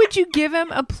 Why would you give him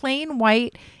a plain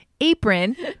white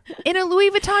apron in a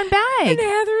Louis Vuitton bag? And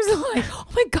Heather's like, oh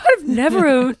my God, I've never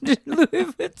owned a Louis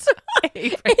Vuitton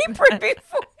apron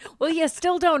before. Well, you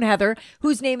still don't, Heather,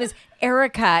 whose name is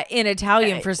Erica in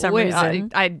Italian for some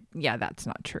reason. Yeah, that's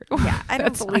not true. Yeah, I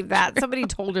don't believe that. Somebody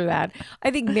told her that. I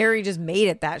think Mary just made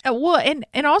it that. Well, and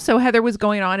also Heather was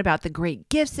going on about the great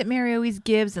gifts that Mary always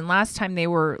gives. And last time they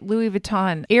were Louis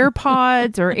Vuitton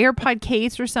AirPods or AirPod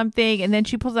case or something. And then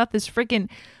she pulls out this freaking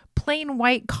plain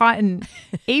white cotton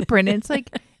apron. And it's like,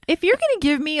 if you're going to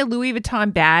give me a Louis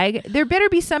Vuitton bag, there better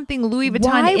be something Louis Vuitton in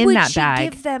that bag. Why would she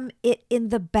give them it in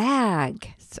the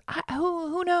bag?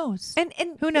 Who knows? And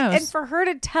who knows? And for her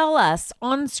to tell us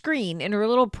on screen in her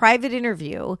little private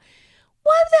interview,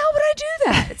 why the hell would I do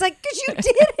that? It's like, because you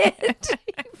did it.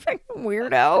 You freaking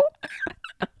weirdo.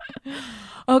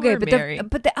 Okay, Poor but Mary.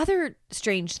 but the other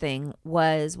strange thing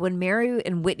was when Mary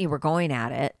and Whitney were going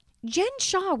at it, Jen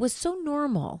Shaw was so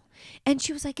normal. And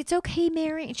she was like, "It's okay,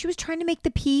 Mary." And she was trying to make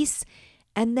the peace.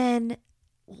 And then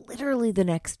literally the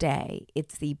next day,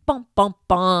 it's the bump, bump,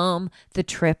 bum, the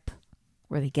trip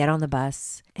where they get on the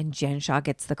bus and Jen Shaw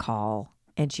gets the call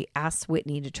and she asks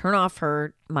Whitney to turn off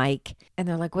her mic. And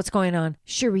they're like, "What's going on?"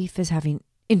 "Sharif is having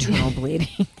internal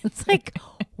bleeding." It's like,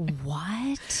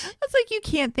 what? It's like you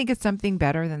can't think of something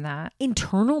better than that.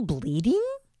 Internal bleeding?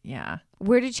 Yeah.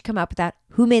 Where did she come up with that?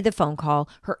 Who made the phone call?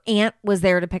 Her aunt was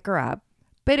there to pick her up.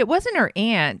 But it wasn't her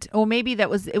aunt. Oh, maybe it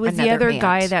was the Another other aunt.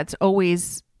 guy that's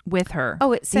always with her.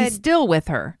 Oh, it said- he's still with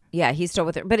her. Yeah, he's still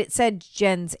with her. But it said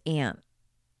Jen's aunt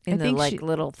in I the think like she-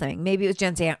 little thing. Maybe it was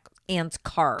Jen's aunt's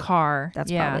car. Car.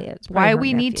 That's yeah. probably it. It's probably Why her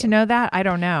we need to nephew. know that, I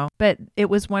don't know. But it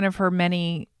was one of her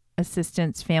many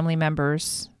assistants, family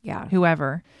members, Yeah.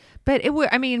 whoever. But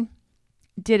I mean,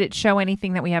 did it show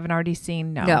anything that we haven't already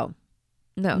seen? No.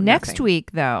 No. Next nothing.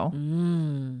 week, though,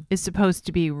 Mm. is supposed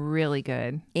to be really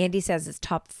good. Andy says it's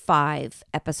top 5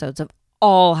 episodes of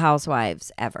all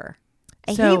Housewives ever.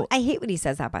 I hate when he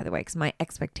says that, by the way, because my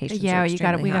expectations. Yeah, are you got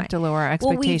it. extremely We high. have to lower our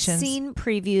Well, we've expectations. seen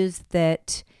previews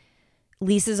that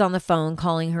Lisa's on the phone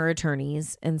calling her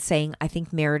attorneys and saying, "I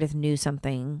think Meredith knew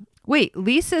something." Wait,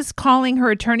 Lisa's calling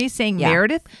her attorney saying Yeah.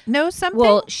 Meredith knows something?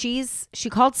 Well, she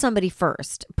called somebody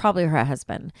first, probably her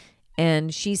husband,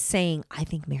 and she's saying, "I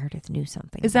think Meredith knew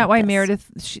something." is that about why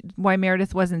this." why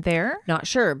Meredith wasn't there? Not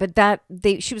sure, but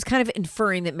she was kind of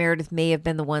inferring that Meredith may have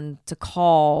been the one to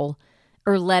call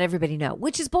or let everybody know,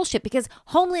 which is bullshit because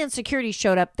Homeland Security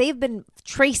showed up. They've been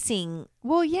tracing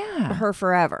Well, yeah. her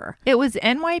forever. It was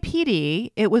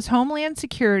NYPD, it was Homeland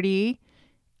Security,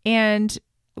 and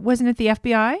wasn't it the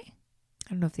FBI? I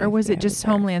don't know if the Or was FBI it just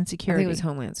there. Homeland I Security? think it was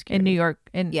Homeland Security in New York,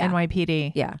 in Yeah.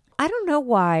 NYPD. Yeah, I don't know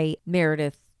why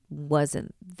Meredith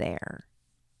wasn't there,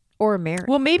 or Meredith.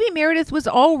 Well, maybe Meredith was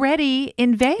already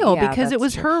in Vail Yeah, because it that's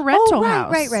was true. her rental oh,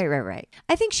 right, house. Right.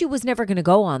 I think she was never going to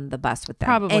go on the bus with them.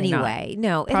 Probably anyway.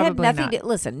 No, it had Probably nothing not. to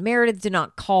listen. Meredith did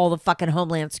not call the fucking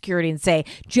Homeland Security and say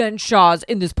Jen Shaw's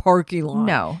in this parking lot.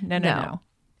 No.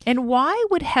 And why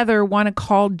would Heather want to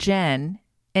call Jen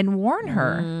and warn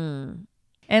her?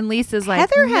 And Lisa's like,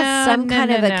 Heather has "No, some no, kind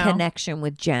no, of a no." connection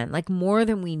with Jen, like more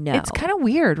than we know. It's kind of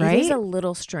weird, right? It is a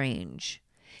little strange.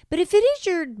 But if it is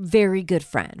your very good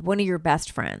friend, one of your best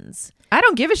friends, I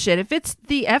don't give a shit. If it's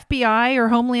the FBI or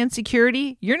Homeland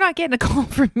Security, you're not getting a call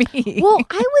from me. well,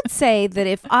 I would say that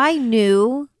if I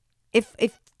knew, if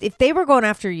they were going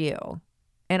after you,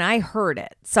 and I heard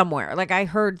it somewhere, like I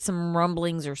heard some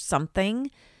rumblings or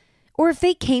something, or if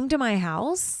they came to my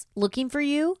house looking for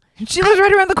you, she lives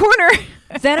right around the corner.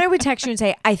 then I would text you and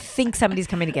say, "I think somebody's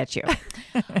coming to get you."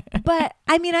 But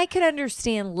I mean, I could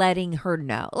understand letting her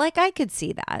know. Like I could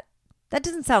see that. That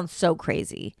doesn't sound so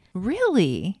crazy.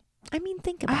 Really? I mean,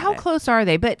 think about How it. close are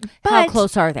they? But How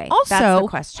close are they? Also, That's the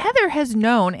question. Heather has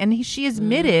known, and she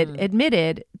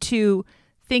admitted to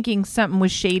thinking something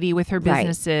was shady with her Right.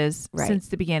 businesses Right. since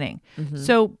the beginning.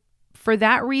 So for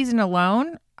that reason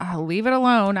alone, I'll leave it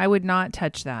alone. I would not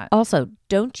touch that. Also,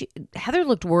 Heather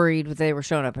looked worried when they were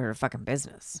showing up at her fucking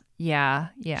business. Yeah.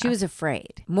 She was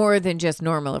afraid, more than just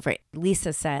normal afraid.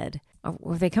 Lisa said, "Oh,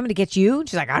 were they coming to get you?" And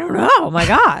she's like, "I don't know. Oh my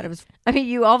God."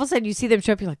 You all of a sudden you see them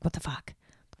show up. You're like, "What the fuck?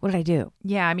 What did I do?"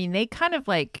 Yeah, I mean, they kind of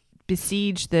like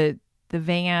besieged the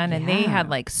van, and they Yeah. had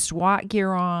like SWAT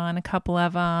gear on, a couple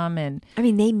of them, and I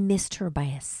mean, they missed her by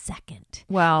a second.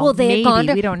 well, they maybe had gone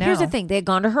to, we don't know. Here's the thing. They had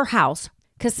gone to her house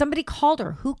because somebody called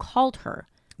her. Who called her?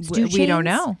 Stu We don't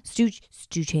Chain's? know.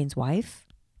 Stu Chain's wife?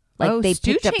 Like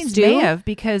Stu picked up Chains Stu? may have,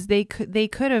 because they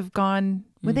could have gone.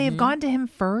 Would they have gone to him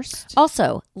first?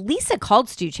 Also, Lisa called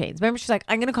Stu Chains. Remember, she's like,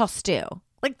 "I'm going to call Stu."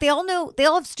 Like they all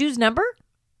have Stu's number.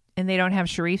 And they don't have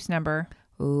Sharif's number.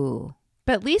 Ooh.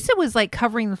 But Lisa was like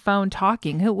covering the phone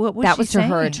talking. What was That she was to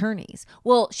her saying? attorneys.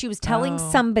 Well, she was telling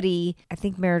somebody, I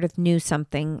think Meredith knew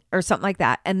something or something like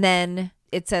that. And then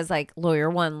it says like lawyer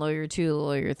 1, lawyer 2,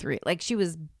 lawyer 3. Like she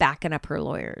was backing up her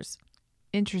lawyers.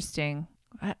 Interesting.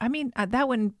 I mean, that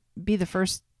wouldn't be the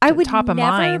first I would top of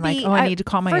never mind. Like, be- I need to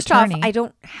call my first attorney. off, I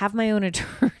don't have my own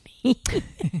attorney.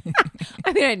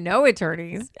 I mean, I know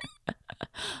attorneys.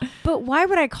 But why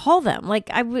would I call them? Like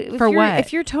I would For what?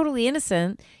 If you're totally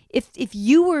innocent, if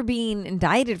you were being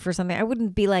indicted for something, I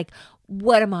wouldn't be like,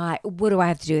 what do I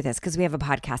have to do with this? Because we have a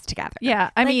podcast together. Yeah.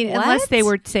 I mean, unless they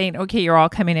were saying, okay, you're all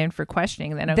coming in for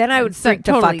questioning, then I would freak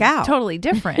the fuck out. Totally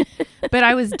different. But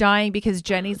I was dying because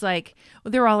Jenny's like,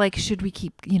 they're all like, should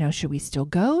we still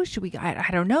go? Should we, I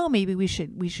don't know. Maybe we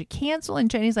should cancel. And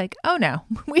Jenny's like, oh no,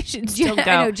 we should still go.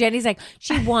 I know. Jenny's like,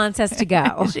 she wants us to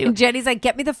go. And Jenny's like,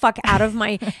 get me the fuck out of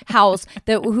my house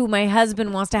who my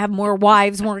husband wants to have more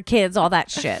wives, more kids, all that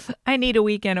shit. I need a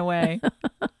weekend away.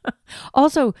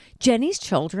 Also, Jenny's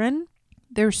children,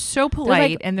 they're so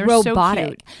polite and they're robotic. So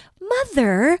cute.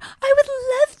 Mother, I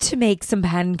would love to make some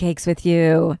pancakes with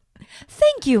you.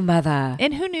 Thank you, Mother.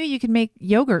 And who knew you could make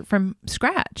yogurt from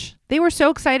scratch? They were so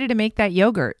excited to make that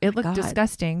yogurt. It looked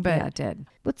disgusting, but yeah, it did.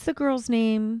 What's the girl's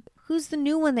name? Who's the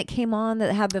new one that came on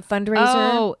that had the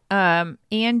fundraiser? Oh,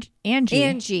 Angie.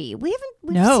 Angie. We've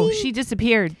she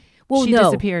disappeared. Well, she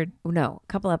disappeared. No, a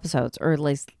couple episodes, or at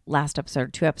least last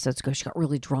episode, 2 episodes ago, she got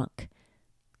really drunk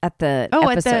at the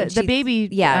episode. At the baby.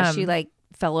 Yeah, she like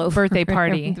fell over birthday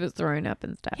party. was throwing up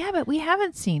and stuff. Yeah, but we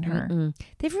haven't seen her. Mm-mm.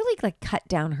 They've really like cut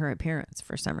down her appearance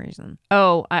for some reason.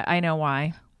 Oh, I know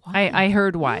why. I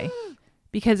heard why.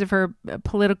 Because of her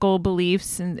political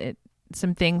beliefs and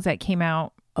some things that came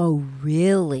out. Oh,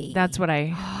 really? That's what I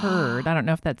heard. I don't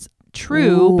know if that's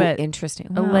true, but interesting.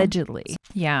 Allegedly.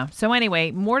 Yeah. So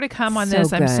anyway, more to come on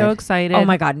this. Good. I'm so excited. Oh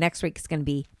my God. Next week is going to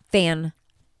be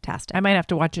fantastic. I might have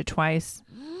to watch it twice.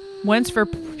 Once for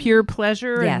pure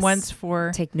pleasure and once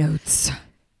for take notes.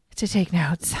 To take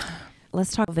notes.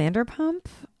 Let's talk Vanderpump.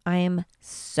 I am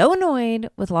so annoyed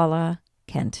with Lala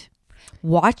Kent.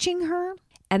 Watching her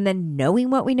and then knowing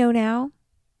what we know now,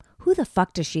 who the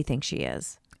fuck does she think she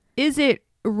is? Is it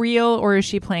real or is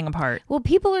she playing a part? Well,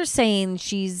 people are saying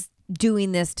she's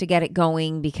doing this to get it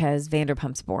going because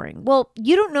Vanderpump's boring. Well,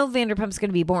 you don't know Vanderpump's going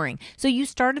to be boring. So you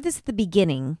started this at the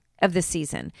beginning of this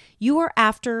season. You are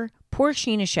after poor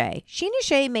Sheena Shea. Sheena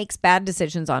Shea makes bad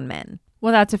decisions on men.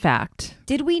 Well, that's a fact.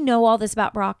 Did we know all this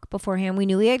about Brock beforehand? We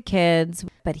knew he had kids,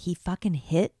 but he fucking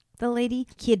hit the lady.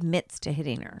 He admits to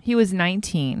hitting her. He was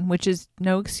 19, which is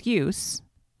no excuse.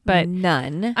 But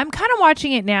none. I'm kind of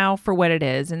watching it now for what it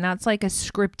is, and that's like a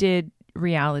scripted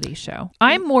reality show.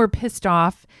 I'm more pissed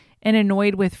off and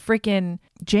annoyed with frickin'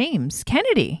 James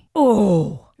Kennedy.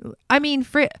 Oh. I mean,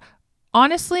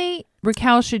 honestly,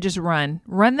 Raquel should just run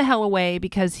the hell away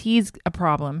because he's a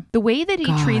problem. The way that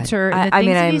he treats her, and the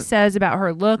things that he says about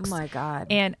her looks. Oh my God.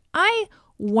 And I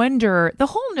wonder, the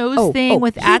whole nose thing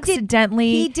with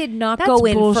accidentally. He did not go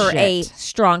in for a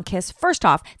strong kiss. First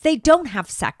off, they don't have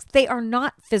sex. They are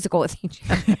not physical with each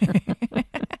other.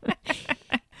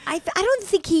 I don't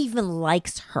think he even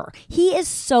likes her. He is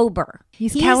sober.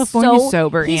 He's California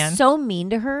sober. He's so mean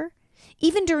to her.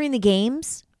 Even during the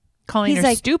games. Calling her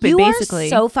like, stupid, basically.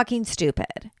 You are so fucking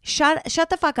stupid. Shut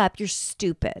the fuck up. You're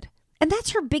stupid. And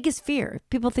that's her biggest fear.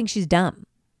 People think she's dumb.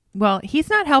 Well, he's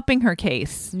not helping her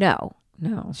case. No,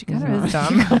 she got her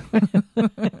dumb.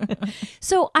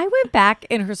 So I went back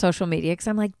in her social media because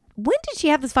I'm like, when did she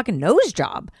have this fucking nose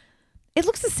job? It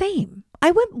looks the same.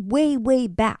 I went way, way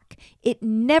back. It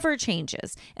never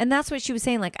changes. And that's what she was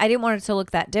saying. Like, I didn't want it to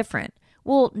look that different.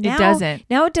 Well, now it doesn't.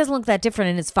 Now it doesn't look that different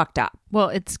and it's fucked up. Well,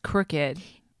 it's crooked.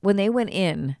 When they went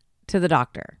in to the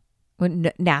doctor, when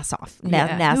Nassif,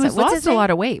 Who's lost a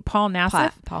lot of weight. Paul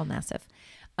Nassif. Paul Nassif.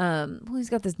 Well, he's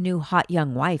got this new hot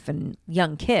young wife and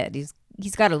young kid. He's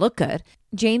got to look good.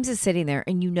 James is sitting there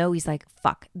and he's like,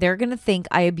 fuck, they're going to think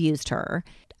I abused her.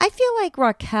 I feel like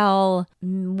Raquel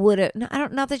would have,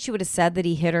 not that she would have said that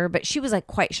he hit her, but she was like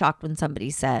quite shocked when somebody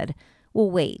said,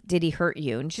 well, wait, did he hurt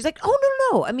you? And she's like, oh,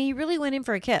 no. I mean, he really went in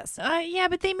for a kiss. Yeah,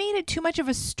 but they made it too much of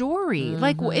a story. Mm-hmm.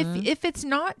 Like, if it's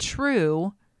not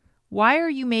true, why are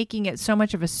you making it so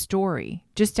much of a story?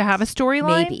 Just to have a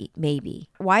storyline? Maybe.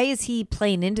 Why is he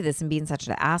playing into this and being such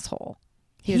an asshole?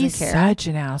 He's such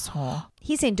an asshole.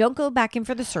 He's saying, don't go back in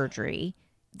for the surgery.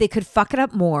 They could fuck it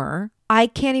up more. I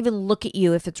can't even look at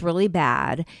you if it's really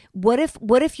bad. What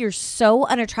if you're so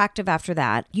unattractive after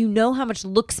that? You know how much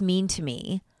looks mean to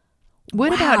me.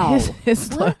 What about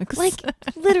his looks? Like,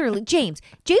 literally, James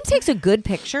takes a good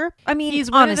picture. I mean, he's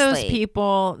honestly, one of those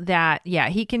people that,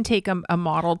 he can take a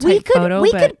model type photo.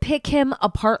 We could pick him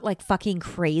apart like fucking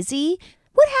crazy.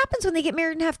 What happens when they get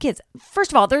married and have kids?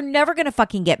 First of all, they're never going to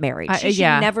fucking get married. She should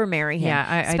never marry him.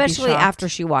 Yeah, especially after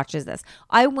she watches this.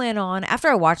 After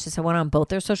I watched this, I went on both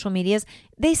their social medias.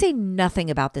 They say nothing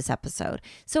about this episode.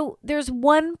 So there's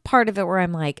one part of it where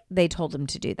I'm like, they told him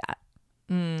to do that.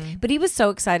 But he was so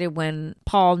excited when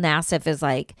Paul Nassif is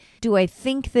like, do I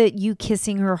think that you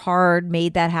kissing her hard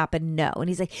made that happen? No. And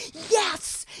he's like,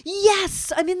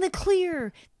 yes, I'm in the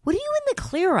clear. What are you in the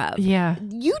clear of? Yeah.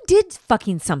 You did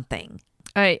fucking something.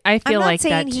 I I'm feel not like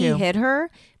saying that he too. hit her,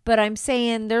 but I'm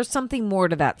saying there's something more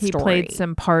to that He story. played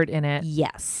some part in it.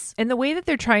 Yes. And the way that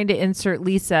they're trying to insert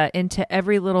Lisa into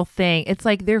every little thing, it's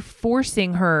like they're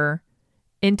forcing her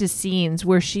into scenes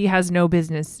where she has no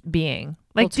business being.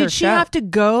 Like, Well, it's her did she show. have to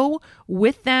go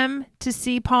with them to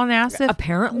see Paul Nassif?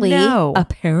 Apparently. No.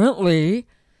 Apparently.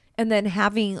 And then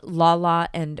having Lala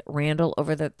and Randall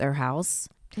over at their house.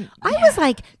 I was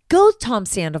like, go Tom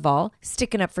Sandoval,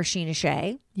 sticking up for Sheena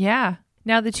Shea. Yeah.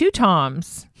 Now the two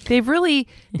Toms, they've really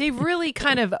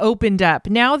kind of opened up.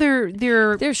 Now they're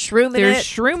shrooming they're it.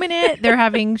 shrooming it. They're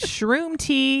having shroom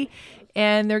tea,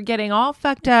 and they're getting all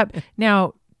fucked up.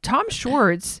 Now Tom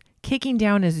Schwartz kicking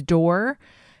down his door.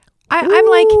 I'm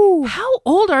Ooh. like, how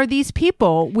old are these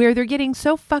people where they're getting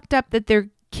so fucked up that they're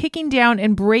kicking down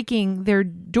and breaking their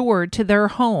door to their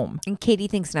home? And Katie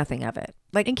thinks nothing of it.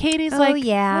 Like, And Katie's oh, like,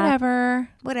 yeah.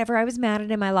 whatever. I was mad at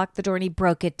him. I locked the door and he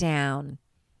broke it down.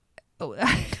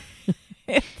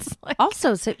 It's like,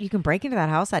 Also, so you can break into that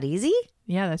house that easy?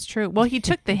 yeah, that's true. Well, he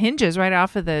took the hinges right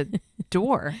off of the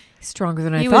door. Stronger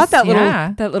than I He thought. was-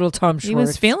 yeah. That little Tom Schwartz. He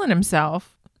was feeling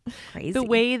himself. crazy. The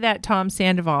way that Tom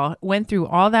Sandoval went through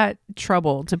all that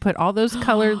trouble to put all those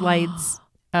colored lights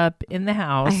up in the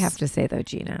house. I have to say though,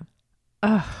 Gina,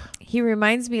 Ugh. he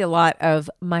reminds me a lot of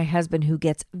my husband who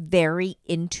gets very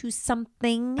into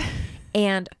something.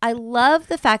 And I love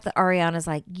the fact that Ariana's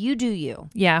like, you do you.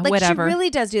 Yeah, Like whatever. she really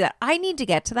does do that. I need to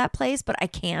get to that place, but I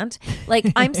can't.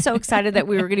 Like, I'm so excited that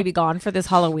we were going to be gone for this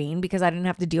Halloween because I didn't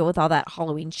have to deal with all that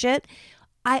Halloween shit.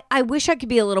 I wish I could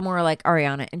be a little more like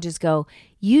Ariana and just go,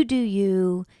 you do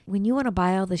you. When you want to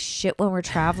buy all this shit when we're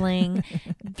traveling,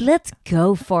 let's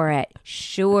go for it.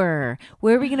 Sure.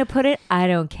 Where are we going to put it? I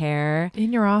don't care.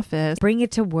 In your office. Bring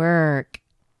it to work.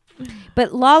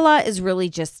 But Lala is really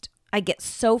just, I get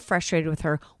so frustrated with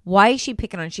her. Why is she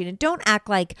picking on Sheena? Don't act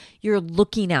like you're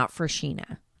looking out for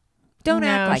Sheena. Don't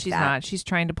act like she's that. not. She's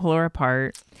trying to pull her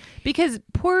apart because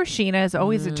poor Sheena is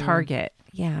always a target.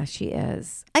 Yeah, she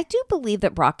is. I do believe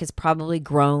that Brock has probably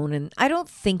grown, and I don't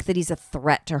think that he's a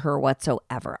threat to her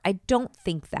whatsoever. I don't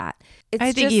think that. It's I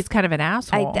think just- he's kind of an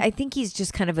asshole. I think he's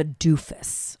just kind of a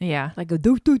doofus. yeah. Like a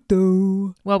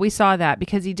do. Well, we saw that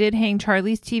because he did hang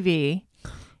Charlie's TV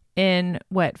in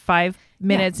 5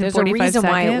 minutes and There's 45 a reason seconds.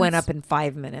 why it went up in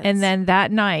 5 minutes. And then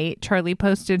that night, Charlie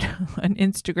posted on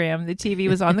Instagram the TV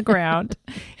was on the ground.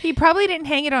 He probably didn't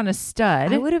hang it on a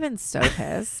stud. I would have been so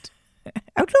pissed.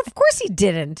 Of course he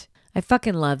didn't. I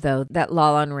fucking love, though, that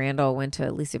Lala and Randall went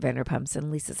to Lisa Vanderpump's, and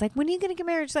Lisa's like, when are you going to get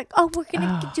married? She's like, oh, we're going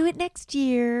to do it next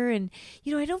year. And,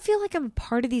 I don't feel like I'm a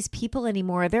part of these people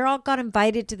anymore. They're all got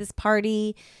invited to this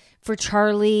party for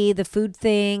Charlie, the food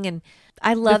thing. And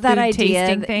I love that food idea.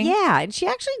 tasting thing? Yeah. And she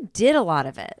actually did a lot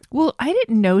of it. Well, I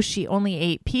didn't know she only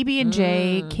ate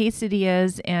PB&J,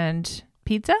 quesadillas, and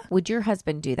pizza. Would your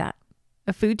husband do that?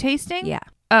 A food tasting? Yeah.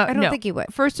 I don't no. think he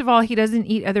would. First of all, he doesn't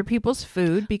eat other people's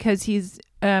food because he's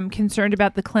concerned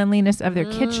about the cleanliness of their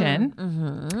kitchen.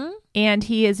 Mm-hmm. And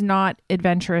he is not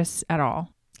adventurous at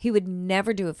all. He would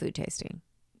never do a food tasting.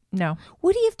 No.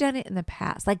 Would he have done it in the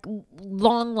past? Like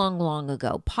long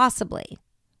ago, possibly.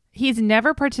 He's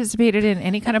never participated in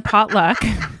any kind of potluck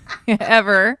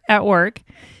ever at work.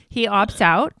 He opts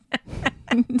out.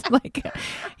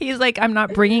 He's like, I'm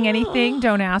not bringing anything.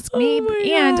 Don't ask me.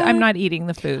 And I'm not eating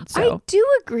the food. So I do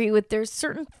agree with there's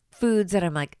certain foods that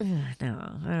I'm like, no, I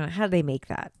don't know. How do they make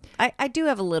that? I do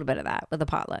have a little bit of that with a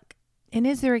potluck. And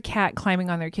is there a cat climbing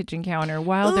on their kitchen counter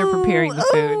while they're preparing the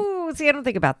food? Ooh, see, I don't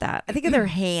think about that. I think of their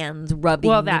hands rubbing.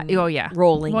 Well, that, and oh yeah.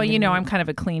 rolling. Well, and- I'm kind of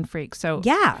a clean freak. So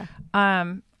yeah.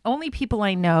 only people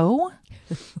I know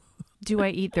do I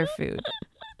eat their food.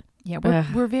 Yeah,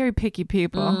 we're very picky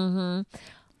people. Mm-hmm.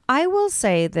 I will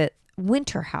say that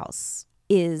Winter House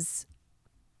is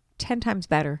 10 times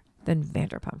better than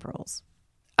Vanderpump Rules.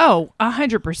 Oh,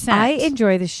 100%. I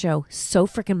enjoy this show so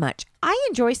freaking much. I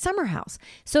enjoy Summer House.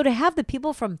 So to have the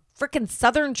people from freaking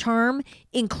Southern Charm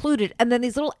included, and then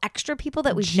these little extra people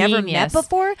that we've never met Genius.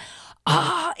 before,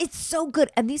 it's so good.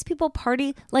 And these people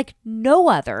party like no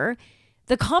other.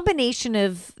 The combination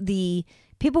of the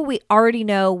people we already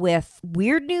know with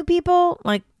weird new people,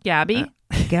 like Gabby.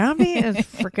 Gabby is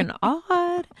freaking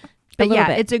odd. But little yeah,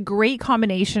 bit. it's a great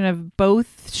combination of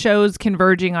both shows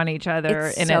converging on each other.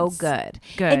 It's and so it's good.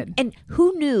 Good. And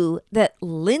who knew that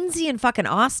Lindsay and fucking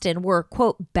Austin were,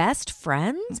 quote, best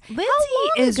friends? Lindsay How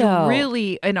long is ago?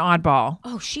 really an oddball.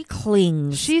 Oh, she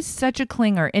clings. She's such a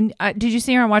clinger. And did you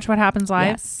see her on Watch What Happens Live?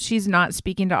 Yes. She's not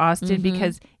speaking to Austin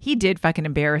because he did fucking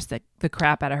embarrass the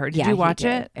crap out of her. Did you watch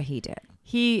it? He did.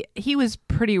 He was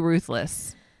pretty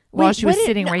ruthless while Wait, she was what did-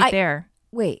 sitting no, right there.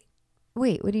 Wait,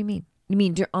 what do you mean? You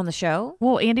mean on the show?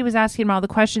 Well, Andy was asking him all the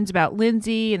questions about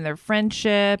Lindsay and their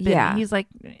friendship. And Yeah. he's like,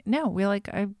 no,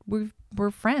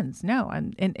 we're friends. No.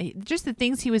 And just the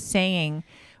things he was saying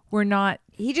were not.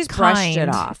 He just brushed it kind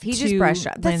off. He just to brushed it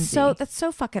off. Lindsay. That's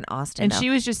so fucking Austin. And though. she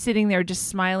was just sitting there, just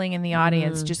smiling in the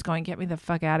audience, just going, "Get me the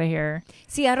fuck out of here."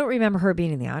 See, I don't remember her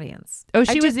being in the audience. Oh,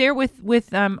 she was there with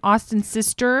Austin's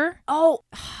sister. Oh,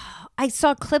 I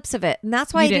saw clips of it, and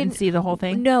that's why You I didn't see the whole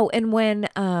thing? No, and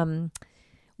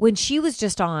when she was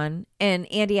just on,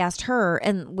 and Andy asked her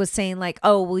and was saying like,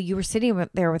 "Oh, well, you were sitting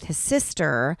there with his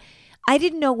sister." I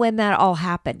didn't know when that all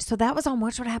happened. So that was on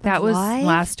Watch What Happens That was Live?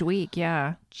 last week.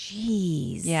 Yeah.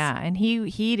 Jeez. Yeah. And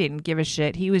he didn't give a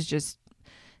shit. He was just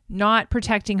not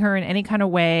protecting her in any kind of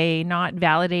way, not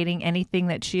validating anything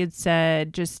that she had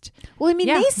said. Just, Well, I mean,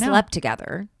 Yeah, they no. slept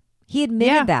together. He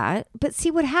admitted Yeah. that. But see,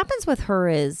 what happens with her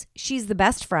is she's the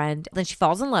best friend. Then she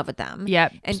falls in love with them.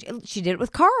 Yep. And she did it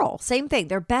with Carl. Same thing.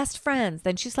 They're best friends.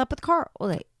 Then she slept with Carl.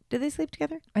 Well, did they sleep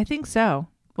together? I think so.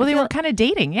 Well, they feel- were kind of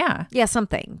dating. Yeah. Yeah,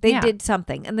 something. They Yeah. did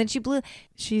something. And then she blew.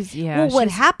 Well, Well, what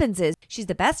happens is she's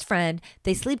the best friend.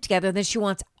 They sleep together. And then she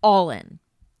wants all in.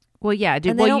 Well, yeah. And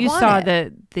they Well, don't you want saw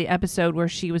it. the episode where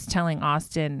she was telling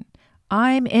Austin,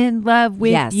 "I'm in love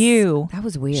with Yes. you." That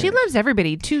was weird. She loves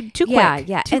everybody too Yeah, quick.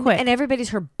 yeah. Too quick. And everybody's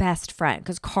her best friend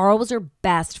because Carl was her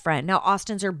best friend. Now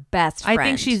Austin's her best friend. I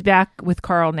think she's back with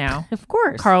Carl now. Of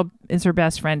course. Carl is her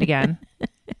best friend again.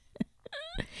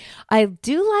 I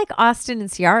do like Austin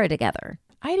and Ciara together.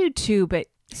 I do too, but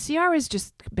Ciara's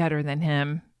just better than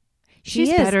him. She She's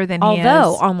is. better than he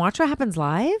Although is. on Watch What Happens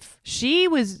Live, She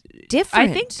was different.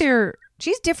 I think they're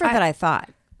she's different than I thought.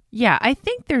 yeah, I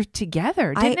think they're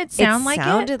together. Didn't it sound like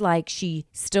sounded like she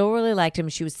still really liked him.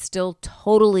 She was still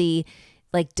totally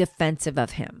like defensive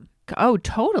of him. Oh,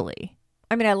 totally.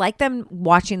 I mean, I like them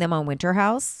watching them on Winter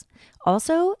House.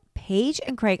 Also, Paige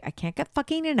and Craig, I can't get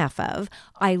fucking enough of.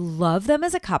 I love them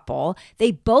as a couple.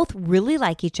 They both really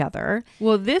like each other.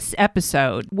 Well, this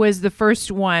episode was the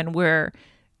first one where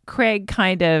Craig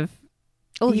kind of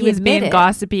he was being admitted.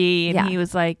 gossipy and Yeah. he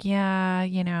was like, yeah,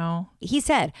 you know. He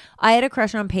said, I had a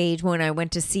crush on Paige when I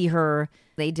went to see her.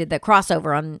 They did the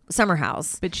crossover on Summer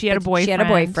House. But she had a boyfriend. She had a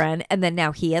boyfriend. And then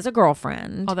now he has a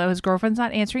girlfriend. Although his girlfriend's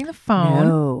not answering the phone.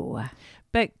 No.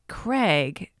 But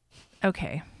Craig,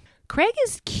 okay. Craig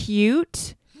is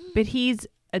cute, but he's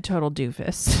a total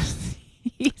doofus.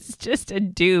 He's just a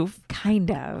doof. Kind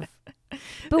of. The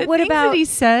But what things about that he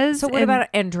says? So what and- about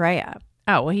Andrea?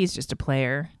 Oh, well, he's just a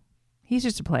player. He's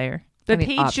just a player. But I mean,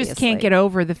 Paige just obviously. can't get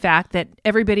over the fact that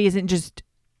everybody isn't just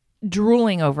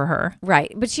drooling over her.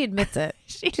 Right. But she admits it.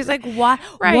 She's like, why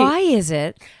Right. why is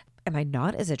it? Am I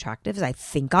not as attractive as I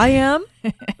think I am?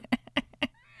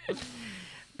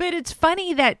 But it's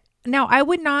funny that now I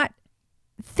would not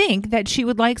think that she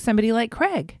would like somebody like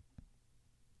Craig.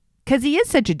 Because he is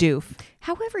such a doof.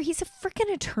 However, he's a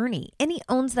freaking attorney and he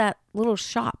owns that little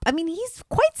shop. I mean, he's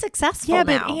quite successful Yeah,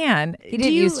 now. but Anne, He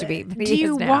didn't used to be, but he do is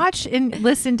you now. watch and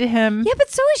listen to him? Yeah, but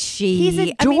so is she. He's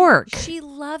a I mean, dork. she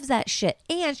loves that shit.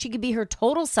 And she could be her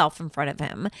total self in front of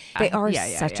him. They are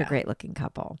yeah, such a yeah. great looking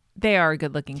couple. They are a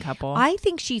good looking couple. I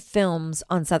think she films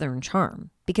on Southern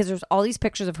Charm because there's all these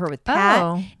pictures of her with Pat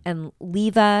Oh. and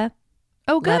Leva.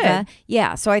 oh, good. Leva.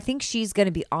 Yeah, so I think she's going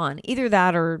to be on either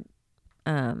that or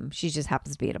she just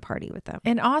happens to be at a party with them.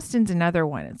 And Austin's another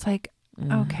one. It's like,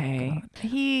 okay.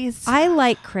 He's. I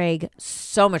like Craig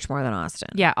so much more than Austin.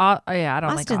 yeah, I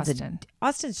don't like Austin's Austin.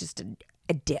 Austin's just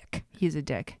a dick. He's a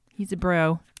dick. He's a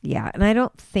bro. Yeah, and I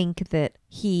don't think that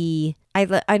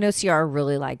I know Ciara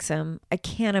really likes him. I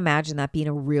can't imagine that being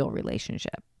a real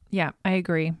relationship. Yeah, I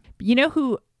agree. You know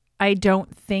who I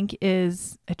don't think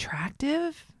is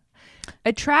attractive?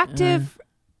 Attractive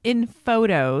in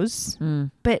photos,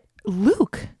 but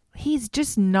Luke, he's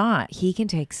just not. He can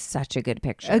take such a good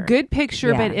picture. A good picture,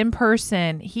 Yeah. but in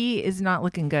person, he is not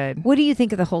looking good. What do you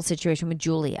think of the whole situation with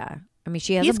Julia? I mean,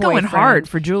 she has He's a boyfriend. going hard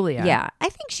for Julia. Yeah, I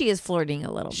think she is flirting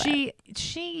a little bit.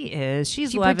 She is.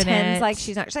 She's She loving pretends it. like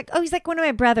she's not. She's like, oh, he's like one of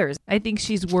my brothers. I think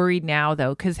she's worried now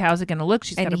though, because how's it going to look?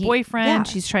 She's got And a boyfriend. yeah.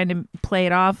 She's trying to play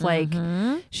it off like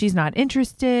she's not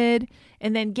interested.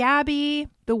 And then Gabby,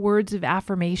 the words of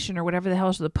affirmation or whatever the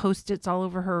hell, the Post-its all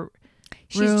over her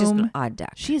She's room. just an odd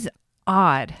duck. She's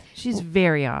odd. She's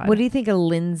very odd. What do you think of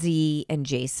Lindsay and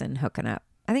Jason hooking up?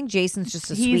 I think Jason's just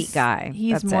a sweet guy.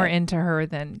 He's That's more it. into her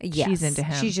than Yes. she's into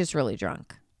him. She's just really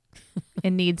drunk.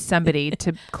 and needs somebody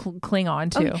to cling on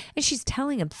to. And she's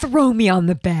telling him, throw me on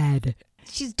the bed.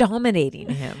 She's dominating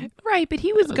him. Right, but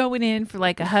he was going in for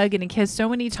like a hug and a kiss so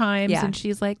many times, Yeah. and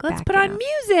she's like, "Let's Back put it on up.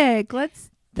 music. Let's."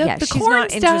 The she's not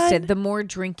corn's interested. done." The more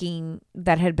drinking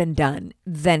that had been done,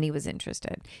 then he was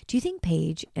interested. Do you think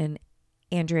Paige and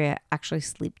Andrea actually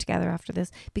sleep together after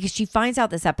this? Because she finds out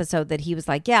this episode that he was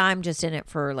like, yeah, I'm just in it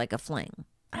for like a fling.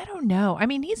 I don't know. I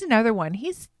mean, he's another one.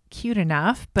 He's cute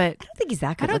enough, but I don't think he's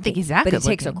that good. I don't think he's that but good he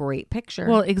takes a looking. great picture.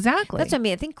 Well, exactly. That's what I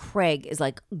mean. I think Craig is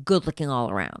like good looking all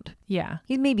around. Yeah.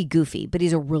 He's maybe goofy, but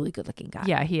he's a really good looking guy.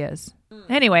 Yeah, he is.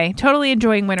 Anyway, totally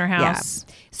enjoying Winter House.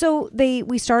 Yeah. So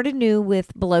we started new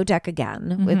with Below Deck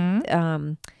again.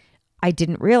 With I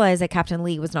didn't realize that Captain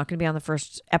Lee was not going to be on the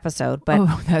first episode, but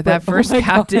that first my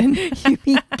captain. God. You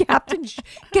mean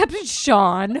Captain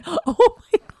Sean? Oh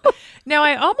my God. Now,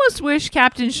 I almost wish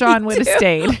Captain Sean would have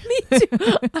stayed. Me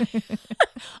too.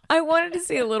 I wanted to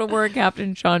see a little more of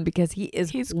Captain Sean because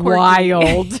he's quirky.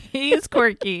 wild. He is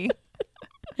quirky.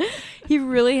 He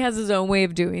really has his own way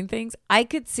of doing things. I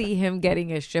could see him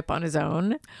getting a ship on his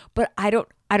own, but I don't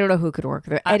know who could work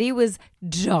there. Eddie was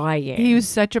dying. He was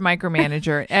such a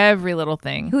micromanager at every little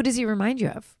thing. Who does he remind you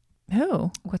of?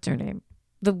 Who? What's her name?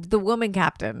 The woman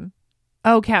captain.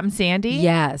 Oh, Captain Sandy?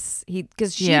 Yes,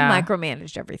 because she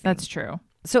micromanaged everything. That's true.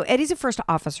 So Eddie's a first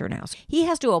officer now. So he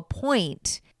has to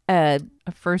appoint a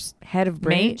first head of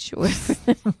bridge,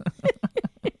 whatever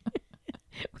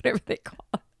they call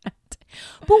it.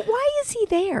 But why is he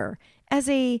there as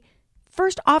a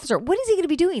first officer? What is he going to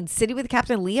be doing? Sitting with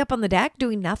Captain Lee up on the deck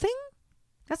doing nothing?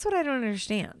 That's what I don't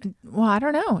understand. Well, I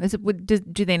don't know.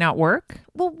 Do they not work?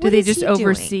 Well, do they just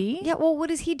oversee? Yeah, well, what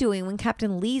is he doing when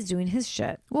Captain Lee's doing his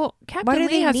shit? Well, Captain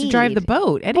Lee has to drive the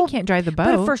boat. Eddie can't drive the boat.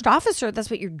 But a first officer, that's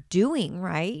what you're doing,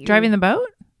 right? You're driving the boat?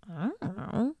 I don't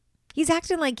know. He's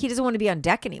acting like he doesn't want to be on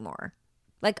deck anymore.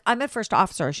 Like, I'm a first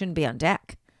officer. I shouldn't be on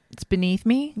deck. It's beneath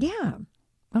me? Yeah.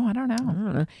 Oh, I don't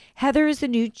know. Heather is the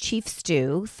new chief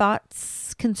stew.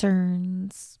 Thoughts,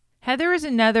 concerns? Heather is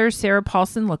another Sarah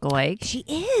Paulson lookalike. She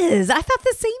is. I thought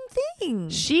the same thing.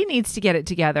 She needs to get it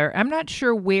together. I'm not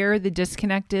sure where the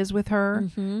disconnect is with her.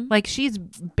 Mm-hmm. Like, she's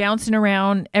bouncing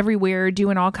around everywhere,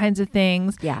 doing all kinds of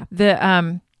things. Yeah.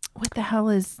 The what the hell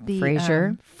is the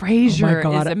Frasier?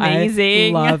 Frasier is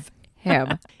amazing. I love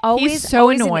him. He's so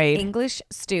annoyed. English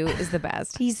stew is the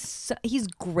best. He's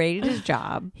great at his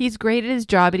job. He's great at his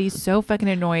job, but he's so fucking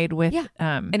annoyed with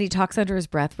and he talks under his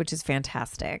breath, which is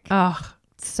fantastic. Oh,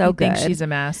 so good. Thinks she's a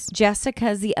mess.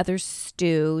 Jessica's the other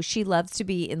stew. She loves to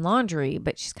be in laundry,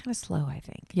 but she's kind of slow, I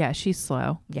think. Yeah, she's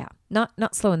slow. Yeah.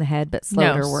 Not slow in the head, but slow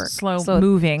at her work. Slow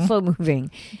moving. Slow moving.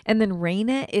 And then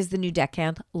Raina is the new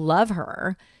deckhand. Love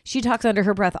her. She talks under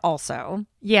her breath also.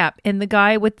 Yeah. And the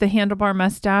guy with the handlebar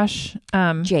mustache.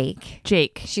 Jake.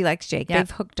 She likes Jake. Yep.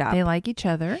 They've hooked up. They like each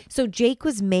other. So Jake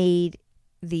was made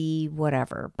the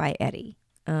whatever by Eddie.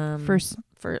 What is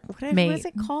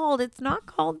it called? It's not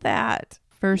called that.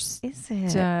 First, is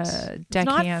it? Deckhand. It's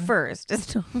not first.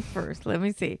 It's not first. Let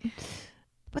me see.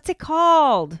 What's it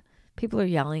called? People are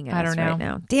yelling at us right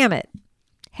now. Damn it.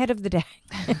 Head of the deck.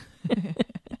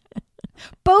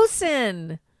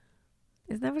 Bosun.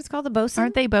 Isn't that what it's called? The bosun?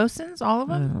 Aren't they bosuns? All of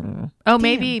them? I don't know. Oh,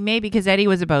 maybe because Eddie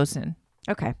was a bosun.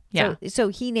 Okay. Yeah. So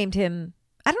he named him,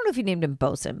 I don't know if he named him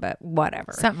Bosun, but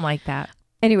whatever. Something like that.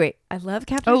 Anyway, I love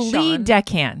Captain Sean. Lead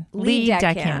deckhand. Lead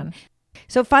deckhand.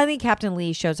 So finally, Captain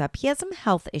Lee shows up. He has some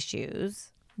health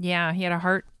issues. Yeah, he had a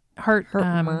heart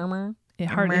murmur.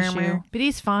 Heart issue. But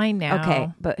he's fine now. Okay,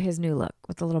 but his new look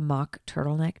with the little mock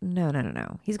turtleneck.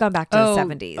 No. He's gone back to the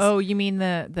 70s. Oh, you mean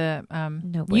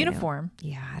the uniform?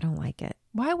 Yeah, I don't like it.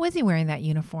 Why was he wearing that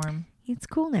uniform? It's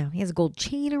cool now. He has a gold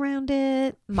chain around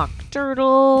it. Mock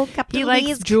turtle. Captain He Lee likes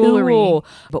is jewelry. Cool.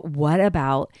 But what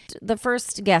about the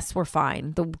first guests were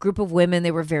fine. The group of women,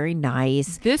 they were very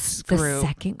nice. This The group,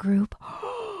 second group,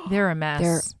 they're a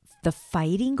mess. the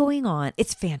fighting going on.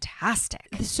 It's fantastic.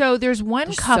 So there's one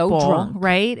They're so couple, drunk.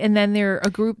 right? And then they're a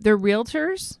group. They're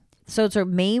realtors. So it's our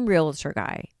main realtor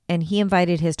guy, and he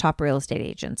invited his top real estate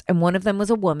agents. And one of them was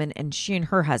a woman, and she and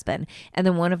her husband. And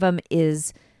then one of them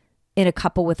is in a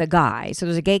couple with a guy. So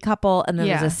there's a gay couple, and then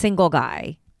there's a single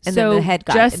guy, and then the head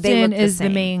guy. Justin is the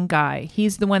main guy.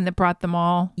 He's the one that brought them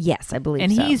all. Yes, I believe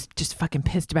and so. he's just fucking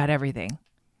pissed about everything.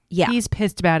 Yeah. He's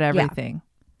pissed about everything.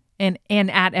 And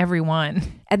at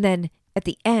everyone. And then at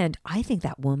the end, I think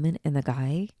that woman and the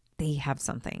guy, they have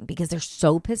something because they're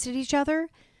so pissed at each other.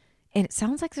 And it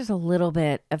sounds like there's a little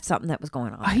bit of something that was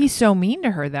going on. Oh, he's so mean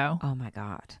to her, though. Oh, my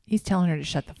God. He's telling her to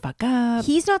shut the fuck up.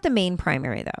 He's not the main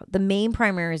primary, though. The main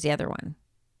primary is the other one.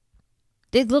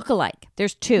 They look alike.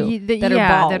 There's two that are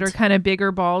bald. that are kind of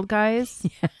bigger bald guys.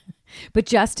 Yeah. But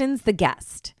Justin's the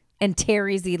guest and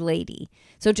Terry's the lady.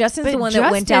 So Justin's the one that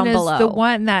went down below. The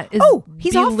one that is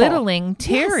he's belittling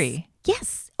Terry.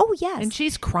 Yes. Oh, yes. And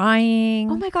she's crying.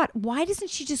 Oh my God, why doesn't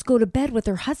she just go to bed with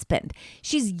her husband?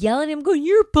 She's yelling at him, going,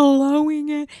 "You're blowing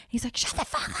it." He's like, "Shut the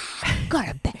fuck up. Go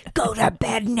to bed. Go to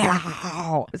bed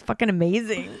now." It's fucking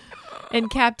amazing. And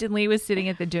Captain Lee was sitting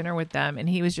at the dinner with them, and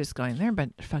he was just going, "They're a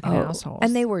bunch of fucking assholes."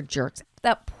 And they were jerks.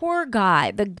 That poor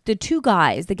guy, the two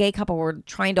guys, the gay couple were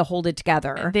trying to hold it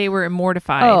together. They were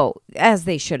mortified. Oh, as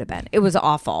they should have been. It was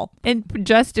awful. And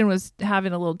Justin was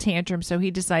having a little tantrum, so he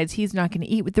decides he's not going to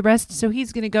eat with the rest. So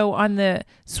he's going to go on the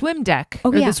swim deck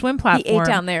or the swim platform. He ate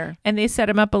down there. And they set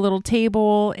him up a little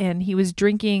table, and he was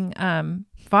drinking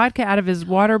vodka out of his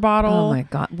water bottle. Oh my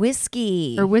God.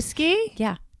 Whiskey. Or whiskey?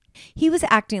 Yeah. He was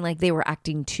acting like they were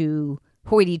acting too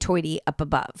hoity-toity up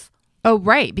above. Oh,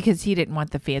 right, because he didn't want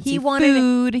the fancy food.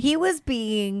 food. He was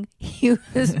being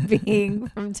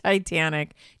from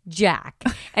Titanic, Jack,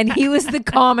 and he was the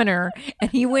commoner, and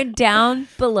he went down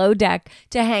below deck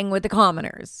to hang with the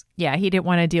commoners. Yeah, he didn't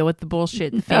want to deal with the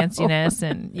bullshit, the fanciness,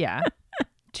 and yeah,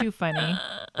 too funny.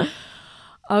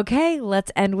 Okay,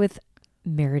 let's end with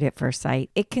Married at First Sight.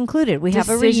 It concluded. We have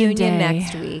a Decision reunion day.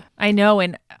 next week. I know,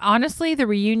 and honestly, the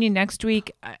reunion next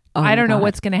week, I don't know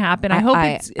what's going to happen. I hope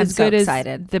it's as good as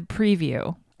the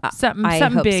preview.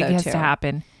 Something big has to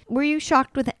happen. Were you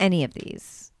shocked with any of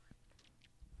these?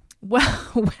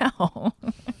 Well,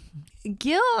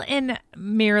 Gil and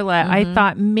Mirla, I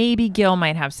thought maybe Gil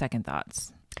might have second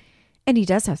thoughts. And he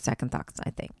does have second thoughts, I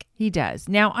think. He does.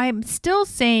 Now, I'm still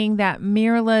saying that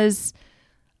Mirla's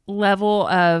level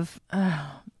of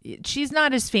she's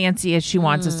not as fancy as she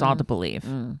wants us all to believe.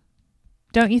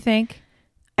 Don't you think?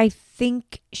 I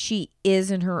think she is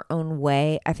in her own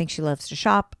way. I think she loves to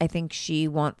shop. I think she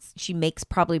makes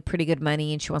probably pretty good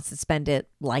money, and she wants to spend it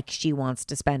like she wants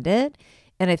to spend it.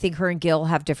 And I think her and Gil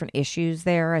have different issues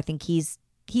there. I think he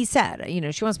said,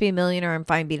 she wants to be a millionaire. I'm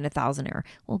fine being a thousandaire.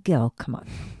 Well, Gil, come on.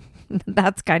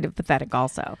 That's kind of pathetic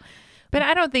also. But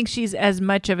I don't think she's as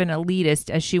much of an elitist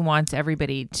as she wants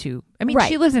everybody to. I mean, Right.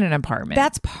 She lives in an apartment.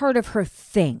 That's part of her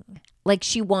thing. Like,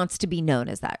 she wants to be known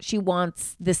as that. She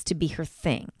wants this to be her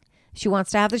thing. She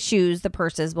wants to have the shoes, the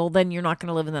purses. Well, then you're not going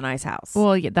to live in the nice house.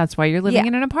 Well, yeah, that's why you're living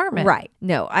in an apartment. Right.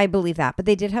 No, I believe that. But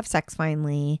they did have sex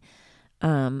finally.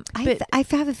 I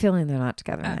have a feeling they're not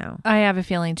together now. I have a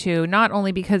feeling too, not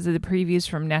only because of the previews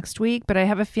from next week, but I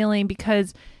have a feeling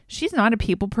because she's not a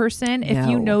people person. If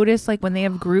you notice, like when they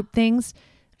have group things,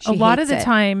 a lot of the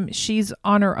time she's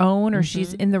on her own, or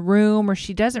she's in the room, or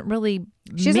she doesn't really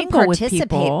mingle with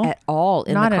people at all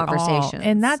in the conversation.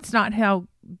 And that's not how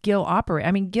Gil operates.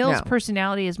 I mean, Gil's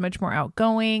personality is much more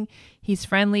outgoing. He's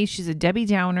friendly. She's a Debbie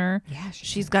Downer. Yeah,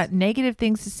 she's got negative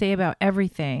things to say about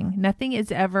everything. Nothing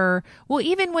is ever... Well,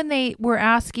 even when they were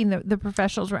asking, the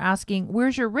professionals were asking,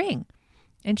 "Where's your ring?"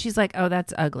 And she's like, "Oh,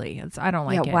 that's ugly. I don't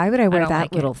like it. Yeah, why would I wear don't that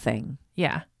like little it." thing?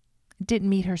 Yeah. It didn't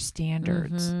meet her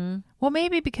standards. Well,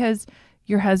 maybe because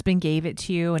your husband gave it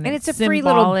to you, and it's a symbolic. free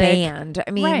little band.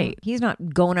 I mean, Right. he's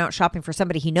not going out shopping for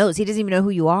somebody he knows. He doesn't even know who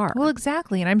you are. Well,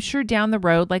 exactly. And I'm sure down the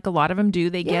road, like a lot of them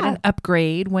do, they get an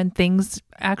upgrade when things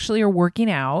actually are working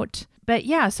out. But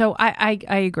yeah, so I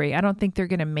agree. I don't think they're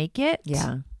going to make it.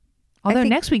 Yeah. Although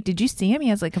next week, did you see him? He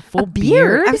has like a full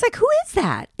beard. I was like, who is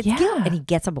that? It's Yeah. Gil. And he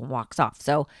gets up and walks off.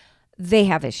 So they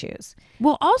have issues.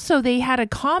 Well, also they had a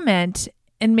comment,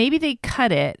 and maybe they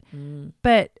cut it,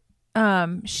 but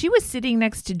she was sitting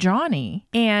next to Johnny,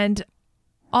 and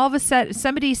all of a sudden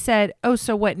somebody said, "Oh,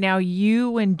 so what? Now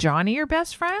you and Johnny are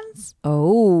best friends?"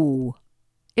 Oh.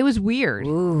 It was weird.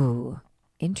 Ooh.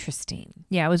 Interesting.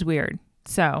 Yeah, it was weird.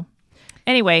 So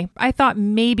anyway, I thought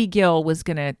maybe Gil was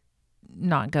gonna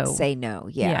not go. Say no.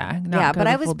 Yeah. Yeah, not Yeah. go But the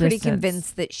I was full pretty distance.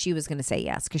 convinced that she was going to say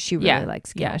yes because she really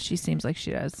likes Gil. Yeah, she seems like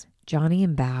she does. Johnny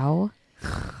and Bao.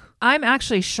 I'm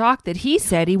actually shocked that he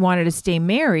said he wanted to stay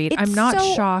married. I'm not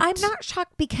shocked. I'm not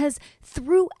shocked because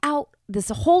throughout this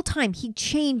whole time he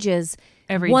changes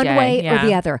Every one day, way or yeah.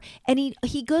 the other, and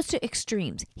he goes to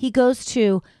extremes. He goes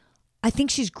to, I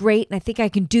think she's great, and I think I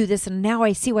can do this, and now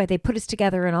I see why they put us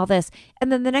together and all this.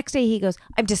 And then the next day he goes,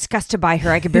 "I'm disgusted by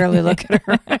her. I can barely look at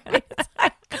her." It's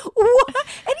like, what?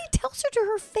 And he tells her to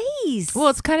her face. Well,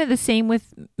 it's kind of the same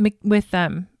with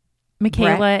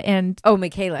Michaela Brett? and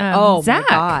Michaela. Zach.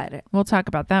 My God. We'll talk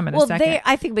about them in a second.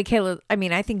 I think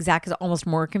I think Zach is almost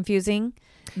more confusing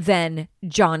than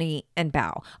Johnny and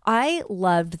Bao. I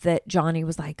loved that Johnny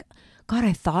was like, "God,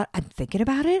 I'm thinking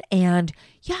about it. And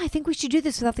yeah, I think we should do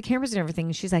this without the cameras and everything."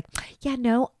 And she's like, "Yeah,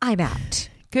 no, I'm out."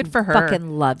 Good for her.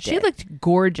 Fucking loved She it. looked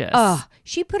gorgeous. Oh,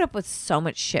 she put up with so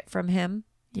much shit from him.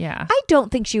 Yeah. I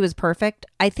don't think she was perfect.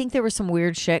 I think there was some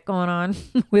weird shit going on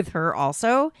with her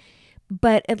also.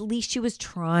 But at least she was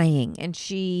trying, and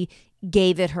she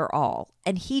gave it her all.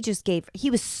 And he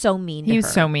was so mean to her. He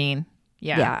was so mean.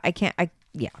 Yeah. I can't. I'm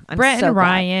Brett so and glad.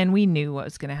 Ryan, we knew what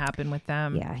was going to happen with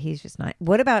them. Yeah, he's just not.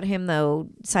 What about him though?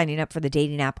 Signing up for the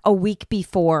dating app a week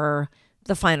before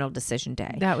the final decision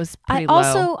day. That was I pretty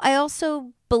low.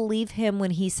 also believe him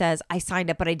when he says, "I signed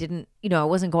up, but I didn't. I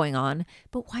wasn't going on."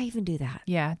 But why even do that?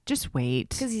 Yeah, just wait.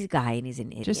 Because he's a guy and he's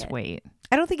an idiot. Just wait.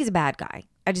 I don't think he's a bad guy.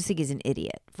 I just think he's an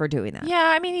idiot for doing that. Yeah,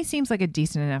 I mean, he seems like a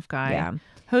decent enough guy. Yeah.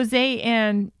 Jose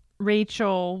and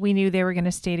Rachel, we knew they were going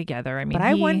to stay together. I mean, But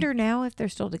I wonder now if they're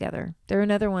still together. They're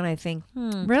another one I think.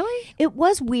 Really? It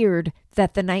was weird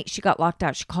that the night she got locked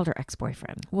out, she called her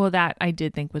ex-boyfriend. Well, that I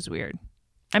did think was weird.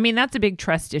 I mean, that's a big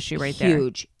trust issue right there.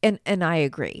 Huge. And I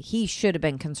agree. He should have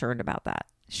been concerned about that.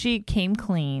 She came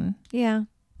clean, Yeah.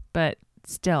 but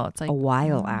still, it's like A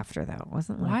while after though. It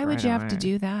wasn't like why would right you have away. to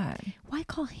do that? Why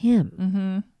call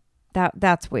him? Mm-hmm.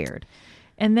 That's weird.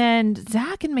 And then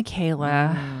Zach and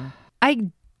Michaela.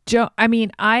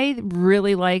 I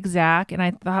really like Zach, and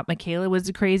I thought Michaela was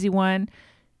the crazy one.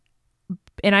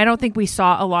 And I don't think we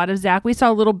saw a lot of Zach. We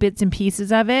saw little bits and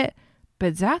pieces of it,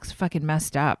 but Zach's fucking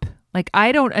messed up. Like,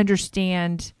 I don't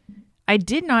understand. I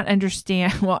did not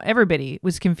understand. Well, everybody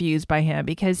was confused by him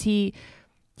because he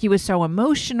was so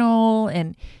emotional,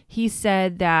 and he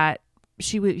said that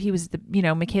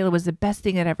Michaela was the best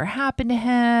thing that ever happened to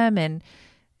him, and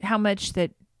how much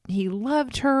that he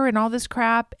loved her and all this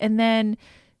crap. And then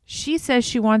she says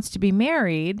she wants to be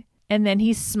married, and then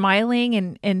he's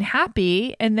smiling and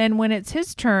happy. And then when it's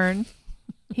his turn,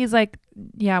 he's like,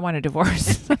 yeah, I want a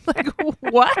divorce. I'm like,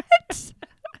 what?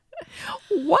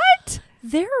 What?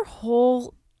 Their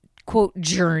whole quote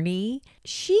journey,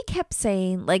 she kept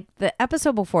saying, like the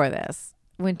episode before this,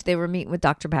 when they were meeting with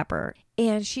Dr. Pepper,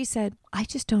 and she said, I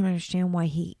just don't understand why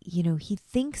he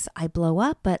thinks I blow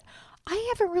up, but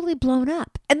I haven't really blown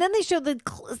up. And then they showed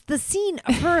the scene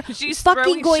of her She's fucking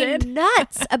throwing going shit.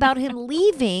 nuts about him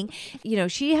leaving.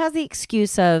 She has the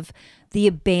excuse of the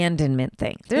abandonment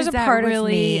thing. There's Is a that part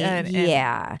really of me.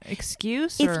 Yeah.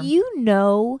 Excuse? If or- you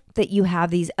know that you have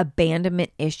these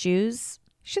abandonment issues,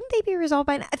 shouldn't they be resolved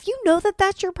by now? If you know that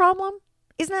that's your problem,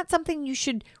 isn't that something you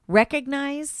should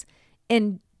recognize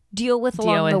and deal with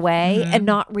along the way and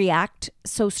not react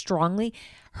so strongly?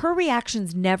 Her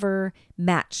reactions never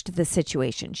matched the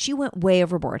situation. She went way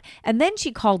overboard. And then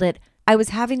she called it, I was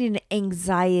having an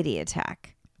anxiety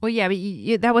attack. Well, yeah,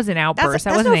 but that was an outburst.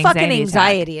 That's that no wasn't fucking an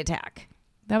anxiety attack.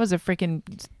 That was a freaking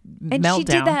And meltdown. she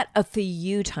did that a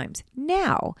few times.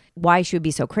 Now, why she would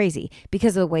be so crazy?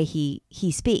 Because of the way he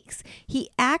speaks. He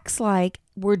acts like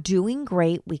we're doing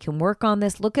great. We can work on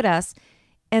this. Look at us.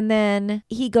 And then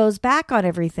he goes back on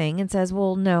everything and says,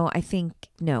 well, no,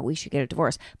 we should get a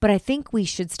divorce. But I think we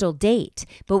should still date,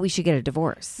 but we should get a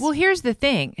divorce. Well, here's the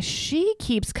thing. She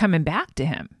keeps coming back to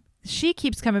him. She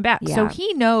keeps coming back. Yeah. So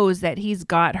he knows that he's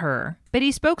got her. But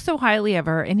he spoke so highly of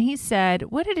her, and he said,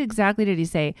 exactly did he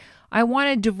say? I want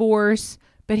a divorce,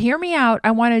 but hear me out.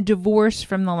 I want a divorce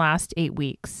from the last 8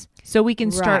 weeks so we can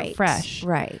start Right, fresh.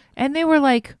 Right. And they were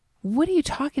like, what are you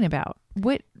talking about?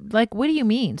 What do you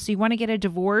mean? So you want to get a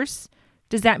divorce?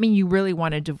 Does that mean you really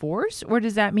want a divorce? Or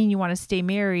does that mean you want to stay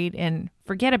married and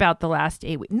forget about the last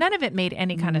 8 weeks? None of it made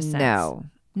any kind of sense. No.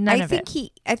 None I of it.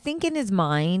 think in his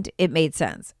mind, it made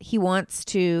sense. He wants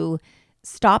to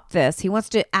stop this. He wants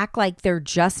to act like they're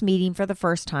just meeting for the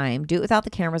first time, do it without the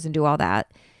cameras and do all that.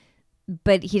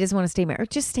 But he doesn't want to stay married.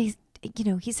 Just stay,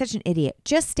 he's such an idiot.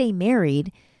 Just stay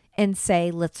married and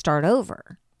say, let's start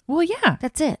over. Well, yeah.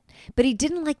 That's it. But he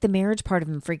didn't like the marriage part of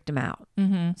him, freaked him out.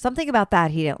 Mm-hmm. Something about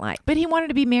that he didn't like. But he wanted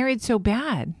to be married so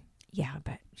bad. Yeah,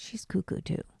 but she's cuckoo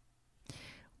too.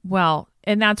 Well,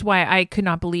 and that's why I could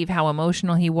not believe how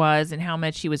emotional he was and how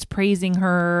much he was praising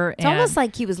her. It's almost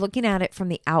like he was looking at it from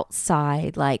the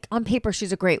outside, like on paper,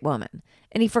 she's a great woman.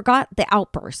 And he forgot the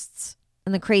outbursts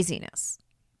and the craziness.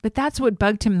 But that's what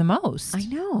bugged him the most. I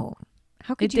know.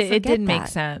 How could It, you forget it didn't that? make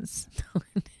sense.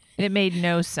 It made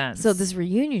no sense. So this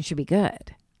reunion should be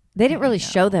good. They didn't really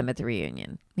show them at the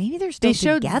reunion. Maybe they're still they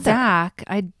showed together. Zach.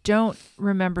 I don't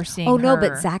remember seeing Oh, no, her.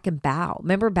 but Zach and Bao.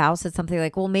 Remember Bao said something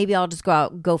like, well, maybe I'll just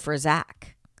go for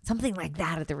Zach. Something like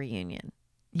that at the reunion.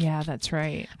 Yeah, that's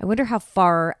right. I wonder how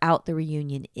far out the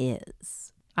reunion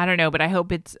is. I don't know, but I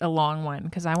hope it's a long one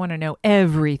because I want to know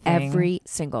everything. Every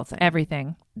single thing.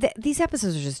 Everything. These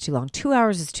episodes are just too long. 2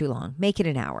 hours is too long. Make it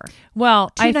an hour. Well,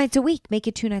 Two nights a week. Make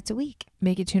it 2 nights a week.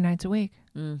 make it 2 nights a week.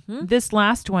 Mm-hmm. This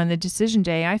last one, the decision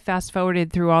day, I fast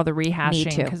forwarded through all the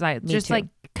rehashing too. because I Me just too. like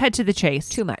cut to the chase.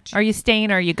 Too much. Are you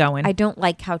staying or are you going? I don't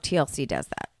like how TLC does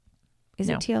that. Is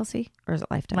No. it TLC or is it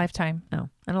Lifetime? Lifetime. No,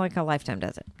 I don't like how Lifetime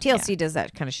does it. TLC does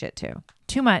that kind of shit too.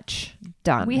 Too much.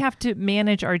 Done. We have to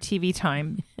manage our TV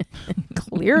time.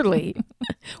 Clearly,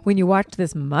 when you watch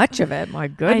this much of it, my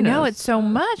goodness. I know it's so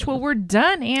much. Well, we're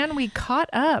done, Anne. We caught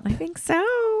up. I think so.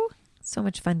 So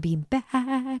much fun being back.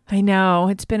 I know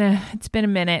it's been a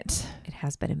minute. It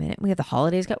has been a minute. We have the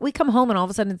holidays. We come home and all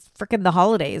of a sudden it's freaking the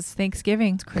holidays.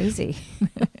 Thanksgiving. It's crazy.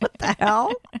 What the hell?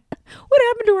 What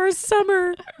happened to our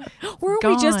summer? Weren't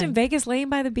we just Gone. in Vegas laying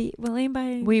by the beach? Laying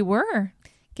by We were.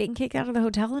 getting kicked out of the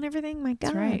hotel and everything? My God.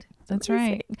 That's right. That's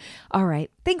Amazing. right. All right.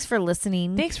 Thanks for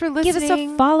listening. Thanks for Give us a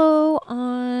listening. follow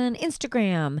on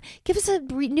Instagram. Give us a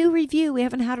new review. We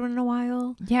haven't had one in a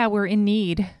that Yeah, we're in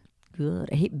need. Good.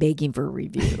 I hate begging for a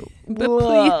review. But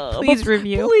Whoa. please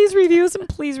review. Please review us and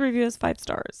please review us 5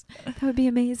 stars. That would be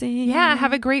amazing. Yeah,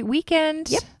 have a great weekend.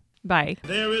 Yep. Bye.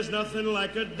 There is nothing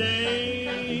like a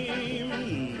dame,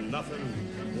 nothing